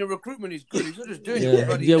scouting and recruitment is good. He's not just doing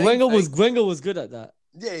it. Yeah, Wenger was good at that.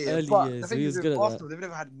 Yeah. Early but years, the thing he is, was good at Arsenal, that. they've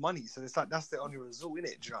never had money, so it's like that's the only result in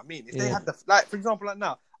it. Do you know what I mean? If they had for example, like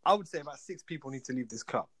now, I would say about 6 people need to leave this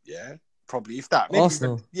club. Yeah, probably if that. Maybe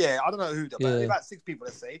Arsenal. I don't know who, but about 6 people,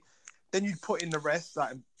 let's say. Then you put in the rest,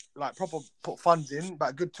 like proper put funds in, about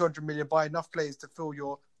a good 200 million, buy enough players to fill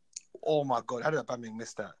your. Oh my God, how did Aubameyang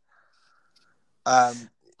miss that?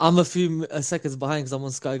 I'm a few seconds behind because I'm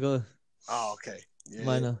on Sky Go. Oh, okay. Yeah.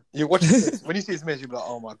 Minor. You watch this. When you see his miss, you'll be like,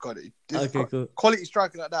 "Oh my God!" Cool. Quality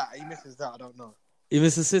striker like that, he misses that. I don't know. He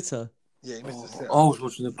missed a sitter. Yeah, he missed a sitter. I was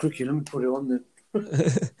watching the cricket. Let me put it on there.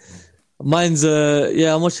 Mine's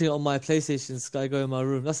I'm watching it on my PlayStation Sky Go in my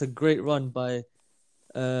room. That's a great run by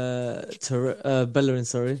Bellerin.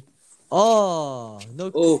 Sorry. Oh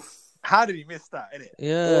no! Oh, how did he miss that? Innit?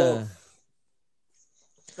 Yeah.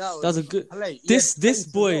 That was a good. This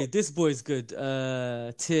boy is good.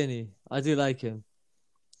 Tierney, I do like him.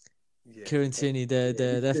 Yeah. Kieran Tierney, their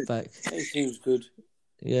left back. He seems good.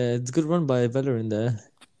 Yeah, it's a good run by Bellerin there.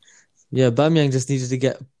 Yeah, Aubameyang just needed to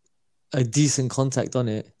get a decent contact on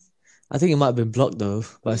it. I think it might have been blocked though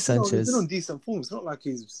by Sanchez. He's been on decent form. It's not like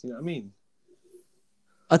he's, you know what I mean.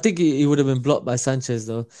 I think he would have been blocked by Sanchez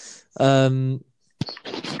though.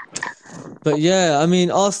 But yeah, I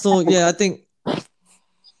mean Arsenal. Yeah, I think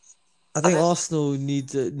Arsenal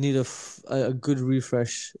need a good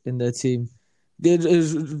refresh in their team. It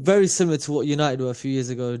was very similar to what United were a few years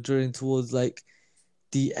ago, towards like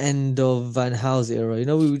the end of Van Gaal's era. You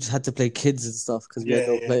know, we just had to play kids and stuff because we had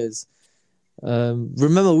no players.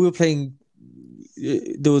 Remember, we were playing.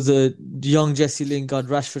 There was a young Jesse Lingard,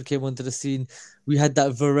 Rashford came onto the scene. We had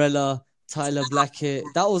that Varela, Tyler Blackett.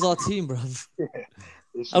 That was our team, bruv.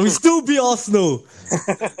 And we still beat Arsenal.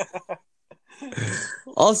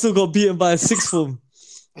 Arsenal got beaten by a sixth form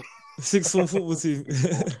football team.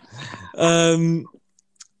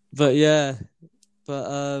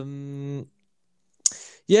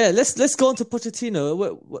 Yeah, let's go on to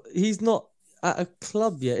Pochettino. He's not at a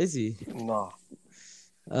club yet, is he? No.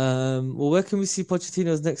 Well, where can we see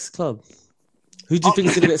Pochettino's next club? Who do you think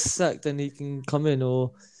is going to get sacked and he can come in?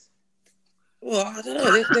 Or well, I don't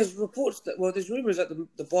know. There's reports there's rumours that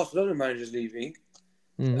the Barcelona manager's leaving.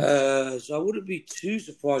 So I wouldn't be too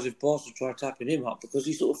surprised if Barcelona try tapping him up because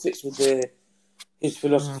he sort of fits with his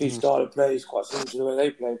philosophy, style of play. Is quite similar to the way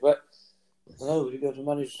they play, but. I don't know, would he be able to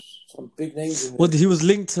manage some big names in there? Well, he was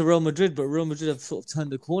linked to Real Madrid, but Real Madrid have sort of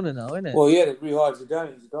turned the corner now, isn't it? Well, yeah, they've rehired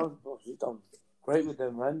Zidane. He's done great with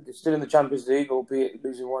them, man. They're still in the Champions League, albeit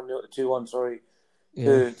losing 2-1,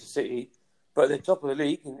 to City. But they're top of the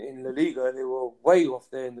league in La Liga. They were way off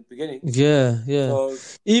there in the beginning. Yeah. So,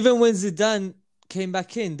 even when Zidane came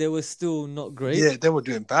back in, they were still not great. Yeah, they were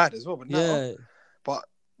doing bad as well. But yeah. But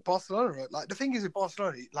Barcelona, like the thing is with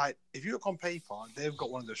Barcelona, like if you look on paper, they've got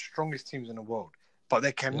one of the strongest teams in the world, but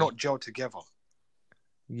they cannot gel together.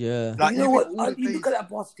 Yeah, like you know what? You look at that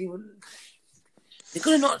Barcelona team. They're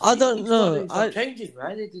gonna not. I don't know. Changes,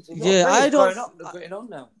 man. I don't. They're getting on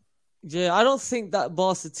now. Yeah, I don't think that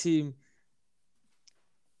Barca team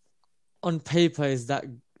on paper is that.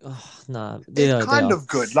 Nah, it's kind of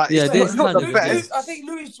good. Like, yeah, it's not the best. I think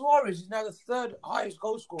Luis Suarez is now the third highest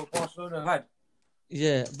goal scorer Barcelona had.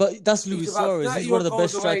 Yeah, but that's Luis Suarez. He's one of the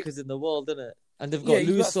best strikers in the world, isn't it? And they've got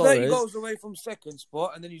Luis Suarez. 30 goals away from second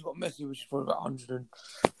spot, and then he's got Messi, which is probably about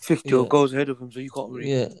 150 goals ahead of him. So you can't really,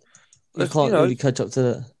 you can't really catch up to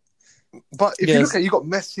that. But if you look at, you got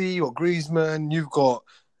Messi, you got Griezmann, you've got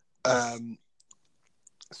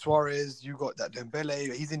Suarez, you got that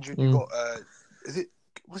Dembele. He's injured. You got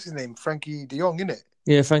what's his name? Frankie De Jong, innit?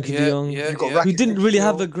 Yeah, Frankie De Jong. Yeah, He didn't really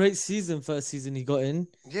have a great season first season he got in.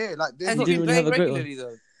 Yeah, like and he didn't really have a great one.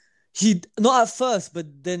 Though. He not at first, but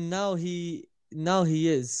then now he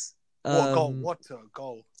is. What a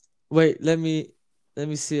goal! Wait, let me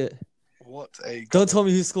see it. What a goal. Don't tell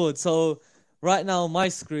me who scored. So right now on my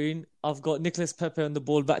screen, I've got Nicolas Pepe on the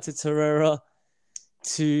ball back to Torreira.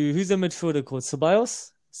 To who's the midfielder called?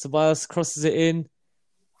 Ceballos. Ceballos crosses it in.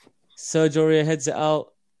 Sergio Aurier heads it out.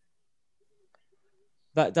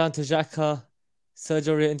 Back down to Xhaka.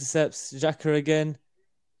 Sergio Aurier intercepts. Xhaka again.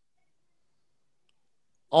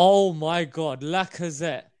 Oh my God,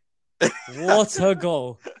 Lacazette. What a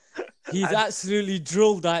goal. He's absolutely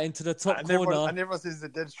drilled that into the top corner. And everyone says he's a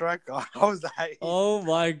dead striker. I was like, oh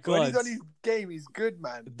my God. When he's on his game, he's good,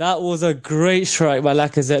 man. That was a great strike by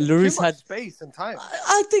Lacazette. Lloris had space and time.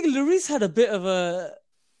 I think Lloris had a bit of a...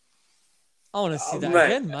 I want to see that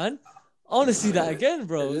again, man. I want to see that again,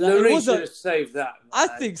 bro. Lloris should have saved that, man. I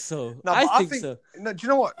think so. No, I think so. No, do you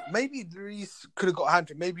know what? Maybe Lloris could have got a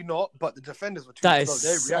hand-trick, maybe not, but the defenders were too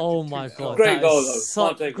slow. Oh my God. Great goal,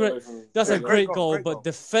 though. That's a great goal, but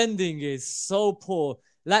defending is so poor.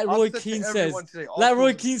 Like Roy Keane says,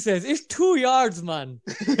 it's 2 yards, man.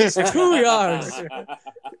 It's 2 yards.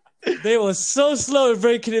 They were so slow at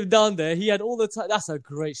breaking him down there. He had all the time. That's a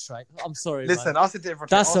great strike. I'm sorry, listen, man. I said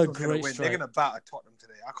different. That's a great strike. They're going to batter Tottenham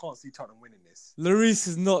today. I can't see Tottenham winning this. Lloris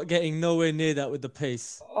is not getting nowhere near that with the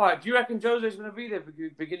pace. All right, do you reckon Jose's going to be there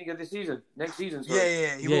beginning of the season? Next season? Sorry.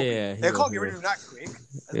 Yeah, he will be. They can't get rid of him that quick.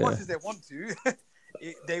 As much as they want to,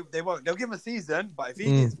 they won't. They'll give him a season, but if he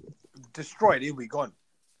gets destroyed, he'll be gone.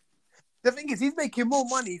 The thing is, he's making more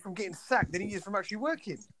money from getting sacked than he is from actually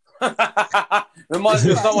working. Reminds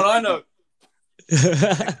me of someone I know.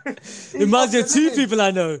 Reminds me of two people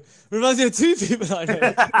I know.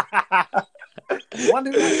 One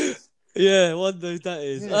of those. Yeah, one of those that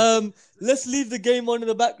is. Yeah. Let's leave the game on in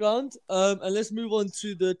the background, and let's move on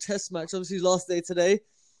to the test match. Obviously, last day today.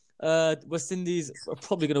 West Indies are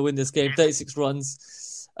probably going to win this game, 36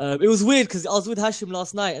 runs. It was weird because I was with Hashim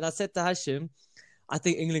last night, and I said to Hashim, I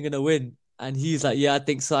think England going to win. And he's like, yeah, I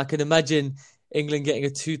think so. I can imagine England getting a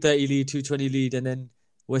 230 lead, 220 lead, and then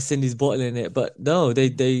West Indies bottling it. But no, they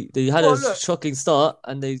had a shocking start,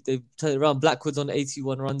 and they turned it around. Blackwood's on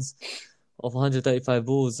 81 runs of 135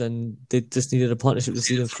 balls, and they just needed a partnership to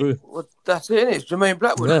see them through. Well, that's it, isn't it? It's Jermaine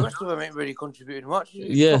Blackwood. The rest of them ain't really contributed much.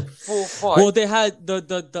 Yeah. 4-5. Well, they had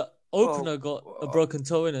the opener got a broken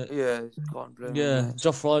toe in it. Yeah, can't blame him. Yeah,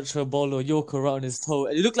 Jofra Archer, ball or Yorker right on his toe.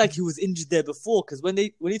 And it looked like he was injured there before, because when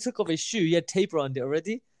he took off his shoe, he had tape around it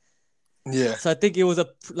already. Yeah. So I think it was a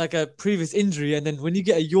previous injury, and then when you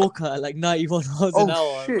get a Yorker at like 91 miles an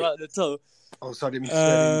hour right on the toe. Oh, sorry, I didn't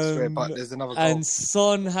swear, but there's another goal. And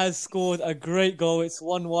Son has scored a great goal. It's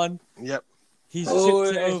 1-1. Yep. He's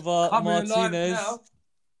chipped it over Martinez.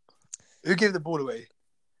 Who gave the ball away?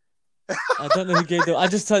 I don't know who gave the. I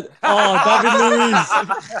just heard. Oh, David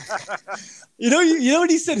Luiz. You know when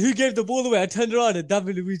he said who gave the ball away? I turned around and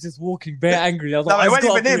David Luiz just walking bare angry. I was it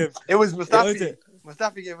wasn't even him. It was Mustafi.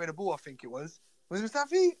 Mustafi gave away the ball, I think it was. Was it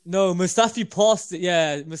Mustafi? No, Mustafi passed it.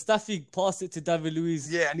 Yeah, Mustafi passed it to David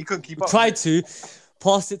Luiz. Yeah, and he couldn't keep up. Tried to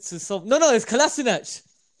pass it to some. No, it's Kolasinac.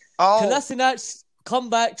 Oh. Kolasinac come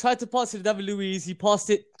back, tried to pass it to David Luiz. He passed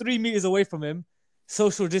it 3 meters away from him.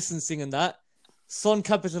 Social distancing and that. Son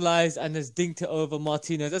capitalized and has dinked it over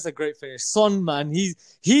Martinez. That's a great finish. Son, man, he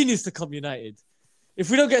needs to come United. If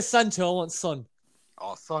we don't get Sancho, I want Son.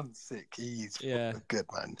 Oh, Son's sick. He's good,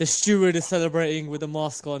 man. The steward is celebrating with a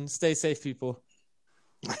mask on. Stay safe, people.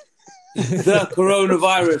 The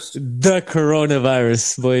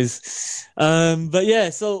coronavirus, boys. But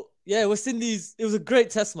yeah, West Indies, it was a great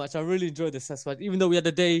test match. I really enjoyed this test match, even though we had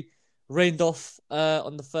a day rained off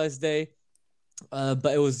on the first day. But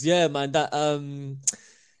it was, man, that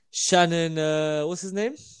Shannon, what's his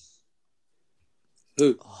name?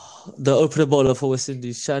 Who? The opener bowler for West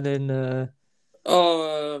Indies, Shannon.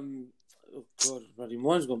 Oh God, bloody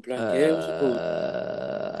mine's gone blank. What's it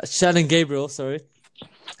called? Shannon Gabriel, sorry.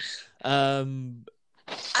 And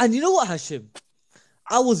you know what, Hashim?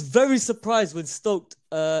 I was very surprised when Stoke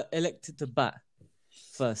elected to bat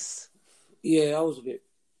first. Yeah,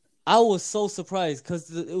 I was so surprised because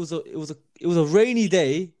it was a rainy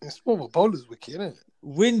day. It's more of a bowler's wicket, isn't it?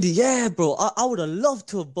 Windy, yeah, bro. I would have loved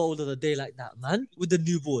to have bowled on a day like that, man, with the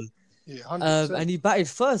new ball. Yeah, 100%. And he batted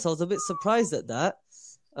first. I was a bit surprised at that.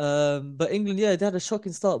 But England, they had a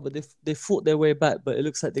shocking start, but they fought their way back. But it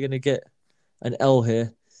looks like they're gonna get an L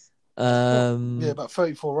here. About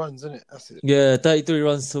 34 runs, isn't it? That's it. Yeah, 33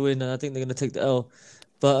 runs to win, and I think they're gonna take the L.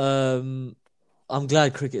 But I'm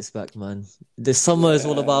glad cricket's back, man. The summer is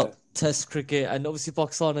all about Test cricket, and obviously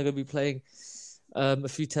Pakistan are gonna be playing a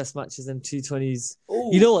few Test matches and T20s. Ooh.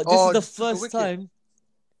 You know what? This is the first time.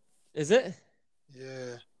 Is it?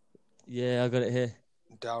 Yeah. Yeah, I got it here.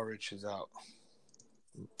 Dowridge is out.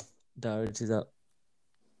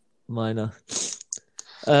 Minor.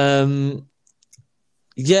 What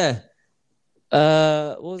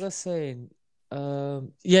was I saying?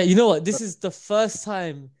 You know what? This is the first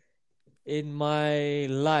time in my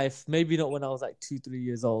life, maybe not when I was like 2-3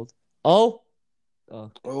 years old.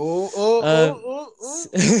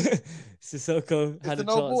 Sissoko had a chance.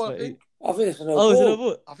 Ball, I think it's a no ball. Is it no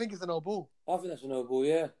ball? I think it's a no ball. I think that's a no ball,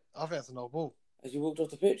 yeah. I think that's a no ball. As you walked off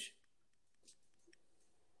the pitch?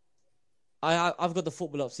 I've got the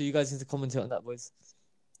football up, so you guys need to commentate on that, boys.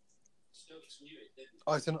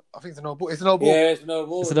 I think it's a no ball. It's a no ball. Yeah, it's a no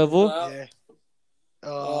ball. It's a no ball? Yeah.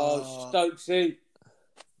 Stokesy.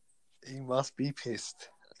 He must be pissed.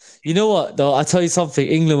 You know what, though? I'll tell you something.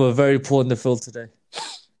 England were very poor in the field today.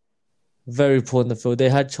 Very poor in the field. They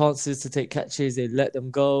had chances to take catches. They let them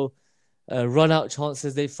go. Run out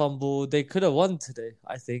chances. They fumbled. They could have won today,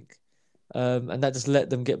 I think. And that just let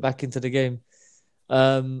them get back into the game.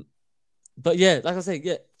 But like I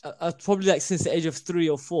say, I probably like since the age of 3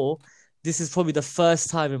 or 4, this is probably the first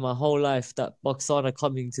time in my whole life that Pakistan are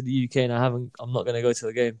coming to the UK and I'm not going to go to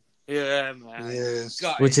a game. Yeah, man. Yes.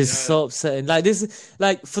 Which is so upsetting. Like this,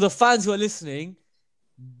 like for the fans who are listening,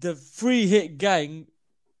 the free hit gang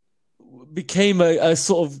became a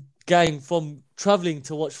sort of gang from traveling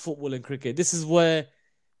to watch football and cricket. This is where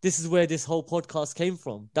this whole podcast came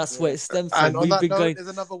from. That's where it stems from. And on that note, there's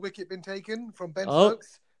another wicket been taken from Ben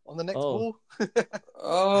Stokes on the next ball.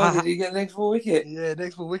 Did he get the next ball wicket? Yeah,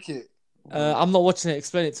 next ball wicket. I'm not watching it.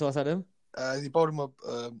 Explain it to us, Adam. He bowled him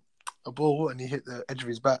a ball and he hit the edge of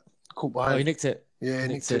his bat. Caught behind. Oh, he nicked it. Yeah, he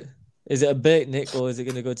nicked it. Is it a bait nick or is it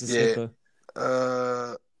going to go to snooker?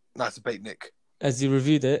 No, it's a bait nick. Has he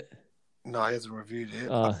reviewed it? No, he hasn't reviewed it.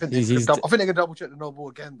 I think they're going to double check the no ball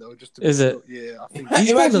again, though. Just to is it? Yeah, I think.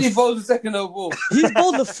 He actually bowled the second no ball. He's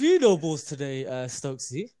bowled a few no balls today,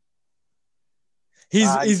 Stokesy.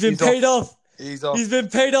 He's been paid off. He's off. He's been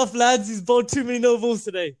paid off, lads. He's bowled too many no balls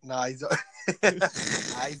today. Nah, he's off.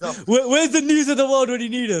 He's off. Where's the news of the world when you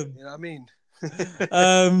need him? You know what I mean?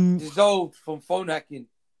 Dissolved from phone hacking.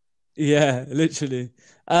 Yeah, literally.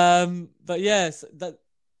 But yes, that.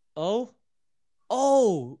 Oh,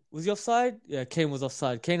 was he offside? Yeah, Kane was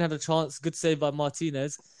offside. Kane had a chance. Good save by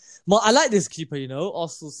Martinez. I like this keeper, you know.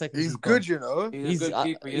 Arsenal's second. He's keeper. good, you know. He's a good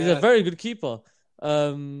keeper. He's a very good keeper.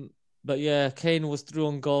 But yeah, Kane was through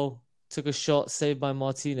on goal. Took a shot, saved by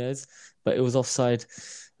Martinez, but it was offside.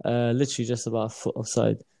 Literally just about a foot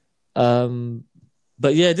offside.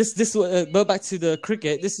 But yeah, this go back to the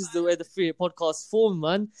cricket. This is the way the Free Hit podcast formed,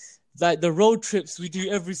 man. Like the road trips we do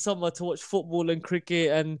every summer to watch football and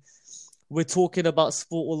cricket, and we're talking about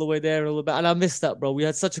sport all the way there and all the way. And I missed that, bro. We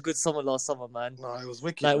had such a good summer last summer, man. No, it was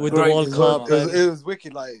wicked. Like with the World Cup. It was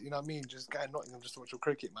wicked, like, you know what I mean? Just going Nottingham just to watch your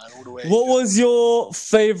cricket, man, all the way. What was your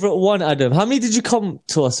favourite one, Adam? How many did you come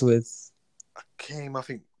to us with? I came, I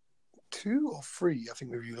think, 2 or 3. I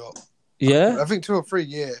think with you lot. Yeah, I think 2 or 3.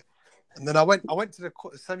 Yeah. And then I went to the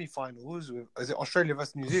semi-finals with, is it Australia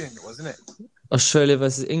versus New Zealand? Wasn't it? Australia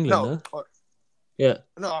versus England. No. Huh? Yeah.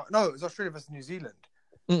 No, it was Australia versus New Zealand.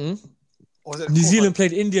 Or was it New Zealand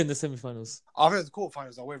played India in the semi-finals? I think it was the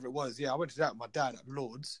quarterfinals or whatever it was. Yeah, I went to that with my dad at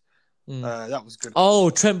Lords. That was good. Oh,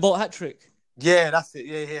 Trent Bolt hat-trick. Yeah, that's it.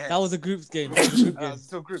 Yeah. That was a groups game.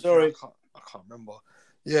 Still groups. Sorry. I can't remember.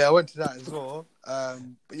 Yeah, I went to that as well. But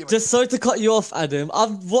yeah, just sorry to cut you off, Adam.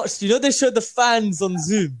 I've watched, they showed the fans on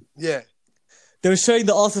Zoom. Yeah. They were showing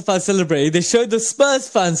the Arsenal fans celebrating. They showed the Spurs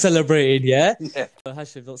fans celebrating, yeah? Yeah.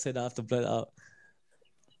 Hashtag, don't say that, I have to blur it out.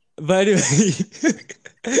 But anyway,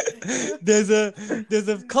 there's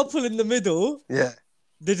a couple in the middle. Yeah.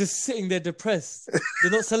 They're just sitting there depressed.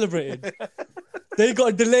 They're not celebrating. They got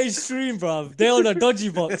a delayed stream, bruv. They're on a dodgy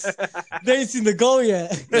box. They ain't seen the goal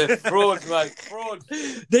yet. They're fraud, mate. Fraud.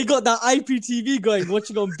 They got that IPTV going,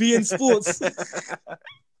 watching on BN Sports.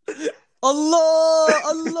 Allah!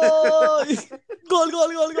 Goal.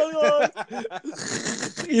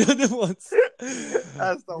 You know them ones?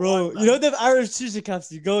 That's the Bro, one, you know them Arab teacher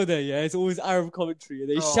caps, you go there, yeah? It's always Arab commentary. And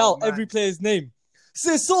they shout every player's name.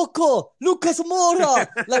 Sissoko, Lucas Moura.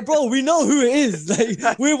 Like, bro, we know who it is.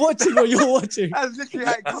 Like, we're watching what you're watching. That's literally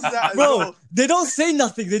how it comes out. Bro, they don't say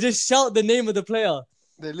nothing. They just shout the name of the player.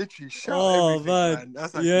 They literally shout everything, man.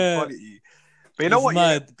 That's actually quality. But you know what?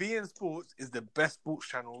 Yeah, BN Sports is the best sports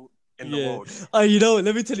channel in the world. You know what?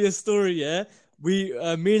 Let me tell you a story, yeah? Me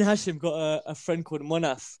and Hashim got a friend called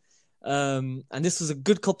Monaf. And this was a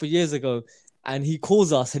good couple of years ago. And he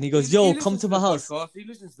calls us and he goes, "Yo, come to my house." He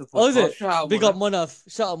listens to the podcast. Oh, is it? Shout out, Big up Monaf.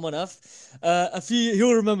 Shout out Monaf.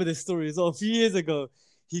 He'll remember this story as well. A few years ago,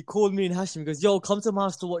 he called me and Hashim. He goes, "Yo, come to my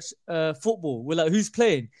house to watch football." We're like, "Who's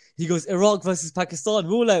playing?" He goes, "Iraq versus Pakistan."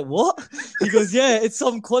 We were like, "What?" He goes, "Yeah, it's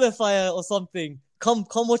some qualifier or something. Come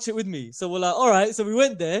watch it with me." So we're like, all right. So we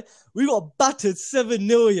went there. We got battered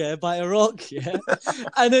 7-0, by Iraq, yeah.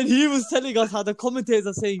 And then he was telling us how the commentators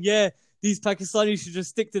are saying, yeah, these Pakistanis should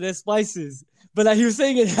just stick to their spices. But like he was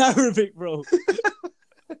saying in Arabic, bro.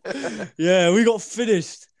 Yeah, we got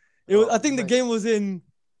finished. I think the game was in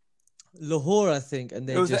Lahore, I think. And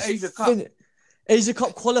they it was the Asia Cup. Asia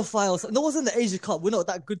Cup qualifier or something. No, it wasn't the Asia Cup. We're not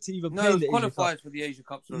that good to even play in the Asia Cup. qualified for the Asia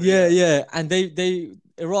Cup. Sorry. Yeah. And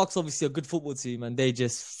Iraq's obviously a good football team, and they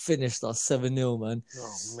just finished us 7-0, man.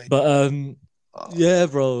 But yeah,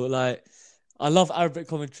 bro, like I love Arabic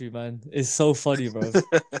commentary, man. It's so funny, bro.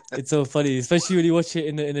 It's so funny, especially when you watch it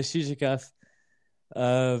in a Shisha Caf.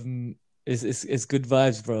 It's good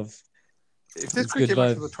vibes, bro. If this cricket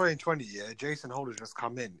match was 2020, Jason Holder's just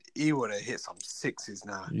come in, he would have hit some sixes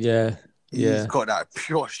now. Yeah. He's got that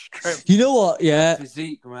pure strength. You know what? Yeah.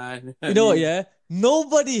 Physique, man. You know what? Yeah.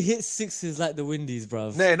 Nobody hits sixes like the Windies,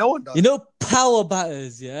 bruv. No one does. You know, power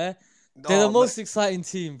batters, yeah? They're the most exciting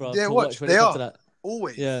team, bruv. Yeah, watch. They are.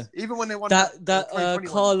 Always. Yeah. Even when they won that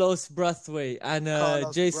Carlos Brathwaite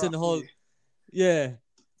and Jason Holt. Yeah.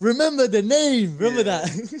 Remember the name. Remember that.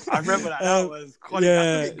 I remember that. That was quality.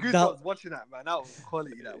 Yeah, I was watching that, man. That was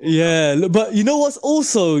quality. Yeah, but you know what's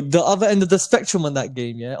also the other end of the spectrum on that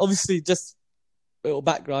game, yeah? Obviously, just a little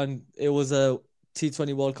background. It was a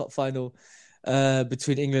T20 World Cup final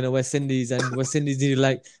between England and West Indies, and West Indies needed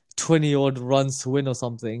like 20-odd runs to win or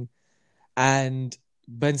something. And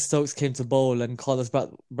Ben Stokes came to bowl, and Carlos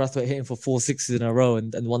Brathwaite hit him for 4 sixes in a row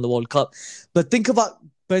and won the World Cup. But think about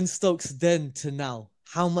Ben Stokes then to now.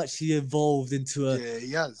 How much he evolved into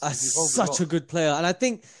such a good player. And I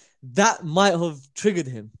think that might have triggered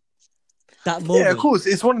him. That moment. Yeah, of course.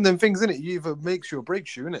 It's one of them things, isn't it? You either makes you or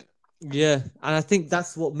breaks you, isn't it? Yeah. And I think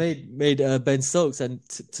that's what made Ben Stokes and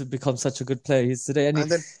to become such a good player he is today.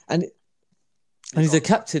 And he's a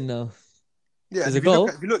captain now. Yeah, if you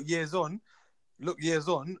look years on,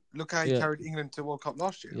 look how he carried England to World Cup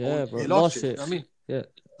last year. Yeah, bro. Last year. I mean, yeah.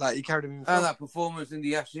 Like he carried him himself. And that performance in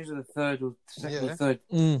the Ashes of the third or third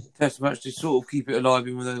test match to sort of keep it alive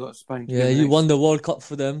even though they got Spain. Yeah, you won the World Cup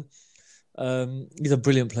for them. He's a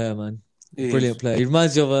brilliant player, man. Brilliant player. He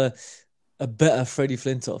reminds you of a better Freddie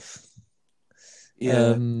Flintoff.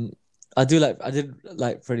 Yeah. I did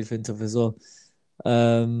like Freddie Flintoff as well.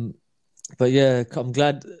 But yeah, I'm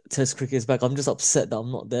glad Test cricket is back. I'm just upset that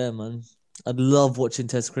I'm not there, man. I'd love watching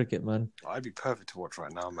Test cricket, man. I'd be perfect to watch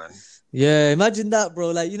right now, man. Yeah, imagine that, bro.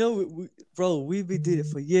 Like, you know, we've been doing it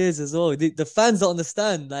for years as well. The fans don't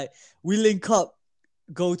understand. Like, we link up,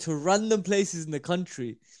 go to random places in the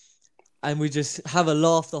country, and we just have a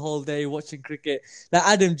laugh the whole day watching cricket. Like,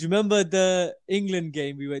 Adam, do you remember the England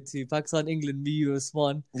game we went to? Pakistan, England, me, you,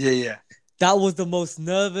 Osman? Yeah. That was the most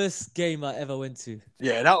nervous game I ever went to.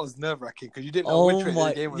 Yeah, that was nerve-wracking because you didn't know which way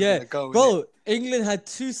the game was going to go. Bro, England had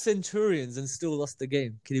 2 Centurions and still lost the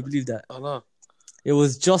game. Can you believe that? I know. It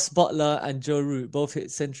was Joss Butler and Joe Root. Both hit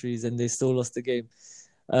centuries and they still lost the game.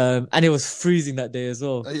 And it was freezing that day as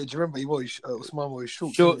well. Oh, yeah, do you remember Usman wore his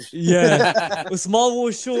shorts? Yeah. Usman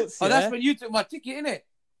wore shorts. Oh, that's when you took my ticket, innit?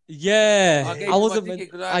 Yeah. I wasn't my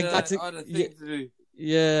ticket because I had a thing to do.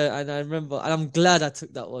 Yeah, and I remember. And I'm glad I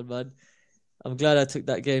took that one, man. I'm glad I took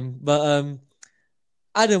that game. But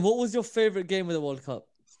Adam, what was your favourite game of the World Cup?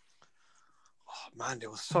 Oh, man,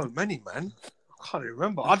 there was so many, man. I can't even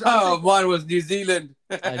remember. Mine was New Zealand.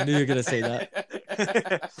 I knew you were going to say that.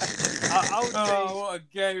 What a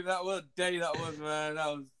game that was. Day that was, man. That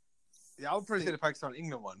was... Yeah, I would probably say the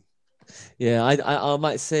Pakistan-England one. Yeah, I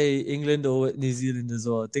might say England or New Zealand as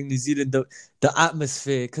well. I think New Zealand, the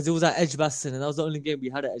atmosphere, because it was at Edgbaston, and that was the only game we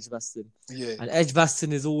had at Edgbaston. Yeah. And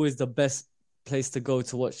Edgbaston is always the best place to go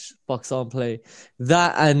to watch Pakistan play.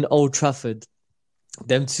 That and Old Trafford.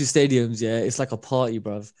 Them 2 stadiums, yeah, it's like a party,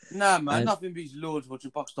 bruv. Nah, man, nothing beats Lords watching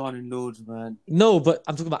Pakistan in Lords, man. No, but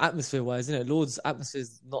I'm talking about atmosphere-wise, isn't it? Lords' atmosphere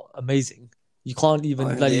is not amazing. You can't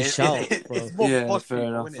even bloody shout, bro. Fair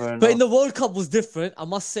enough. But in the World Cup was different. I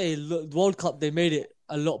must say, the World Cup, they made it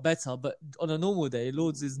a lot better. But on a normal day,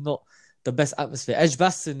 Lords is not the best atmosphere.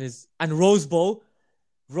 Edgbaston is... And Rose Bowl.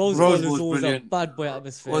 Rose Bowl is always brilliant. A bad boy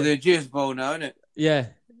atmosphere. Well, they're Gears Bowl now, isn't it? Yeah.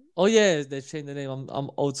 Oh, yeah, they've changed the name.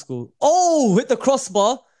 I'm old school. Oh, hit the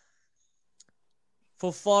crossbar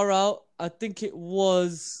for far out. I think it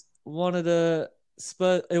was one of the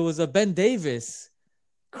Spurs. It was a Ben Davis.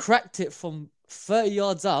 Cracked it from 30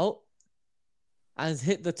 yards out and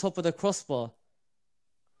hit the top of the crossbar.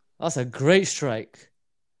 That's a great strike.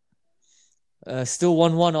 Still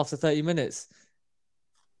 1-1 after 30 minutes.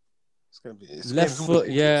 Left foot.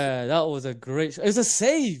 Yeah, that was a great... It was a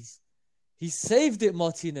save. He saved it,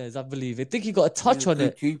 Martinez, I believe. I think he got a touch on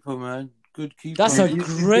it. Good keeper, man. Good keeper. That's a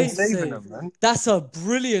great save. That's a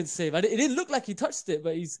brilliant save. It didn't look like he touched it,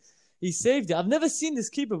 but he saved it. I've never seen this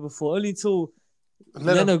keeper before, only until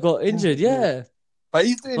Leno got injured. Yeah. But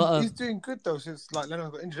he's doing good, though, since Leno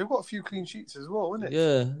got injured. They've got a few clean sheets as well, isn't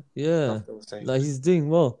it? Yeah. Like, he's doing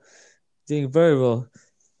well. Doing very well.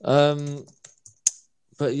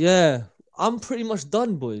 But, yeah, I'm pretty much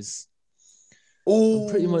done, boys. I'm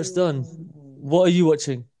pretty much done. What are you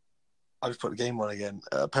watching? I just put the game on again.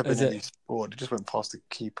 Pepe nearly scored. It just went past the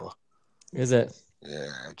keeper. Is it? Yeah,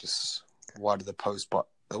 just wide of the post. But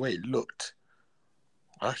the way it looked,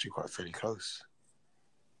 actually quite fairly close.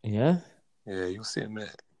 Yeah? Yeah, you'll see in a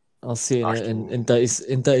minute. I'll see it in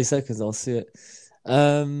 30 seconds. I'll see it.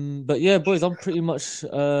 But yeah, boys, I'm pretty much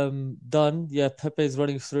done. Yeah, Pepe's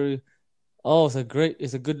running through. Oh, it's a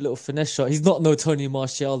good little finesse shot. He's not no Tony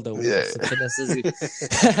Martial though. Yeah. Finesse, is he?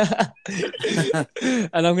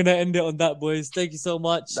 And I'm gonna end it on that, boys. Thank you so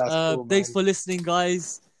much. Cool, thanks for listening,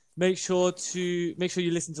 guys. Make sure you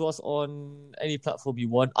listen to us on any platform you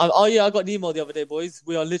want. I got an email the other day, boys.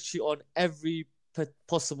 We are literally on every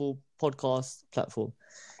possible podcast platform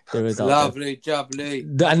there is out Lovely, jubbly.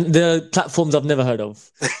 And the platforms I've never heard of.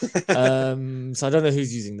 So I don't know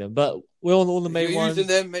who's using them, but we're on all the main ones. Using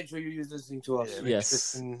them, make sure you're listening to us. Yeah, yes.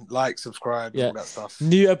 Listen, like, subscribe, all that stuff.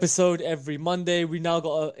 New episode every Monday. We now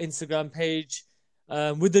got an Instagram page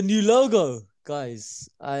with the new logo, guys.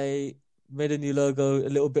 I made a new logo, a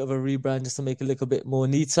little bit of a rebrand just to make it look a bit more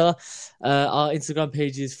neater. Our Instagram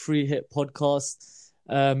page is Free Hit Podcast.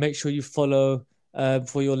 Make sure you follow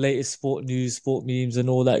for your latest sport news, sport memes, and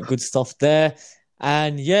all that good stuff there.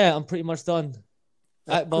 And yeah, I'm pretty much done.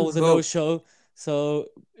 Akbar was a no-show, so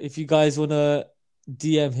if you guys want to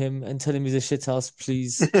DM him and tell him he's a shithouse,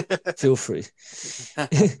 please feel free.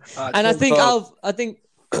 And I think I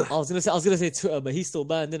was gonna say Twitter, but he's still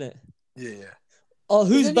banned, isn't it? Yeah. Oh,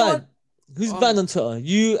 who's banned? Who's banned on Twitter?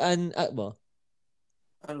 You and Akbar.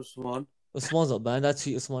 And Usman. Usman's not banned. I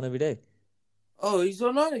tweet Usman every day. Oh, he's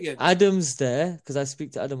online again. Adam's there because I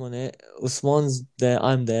speak to Adam on it. Usman's there.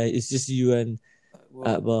 I'm there. It's just you and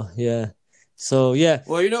Akbar. Yeah. So yeah.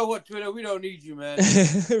 Well, you know what, Twitter? We don't need you, man.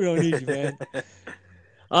 We don't need you, man.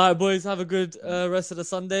 All right, boys. Have a good rest of the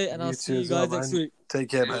Sunday, and I'll see you guys next week. Take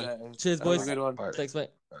care, man. Cheers, boys. Have a good one. Thanks, mate.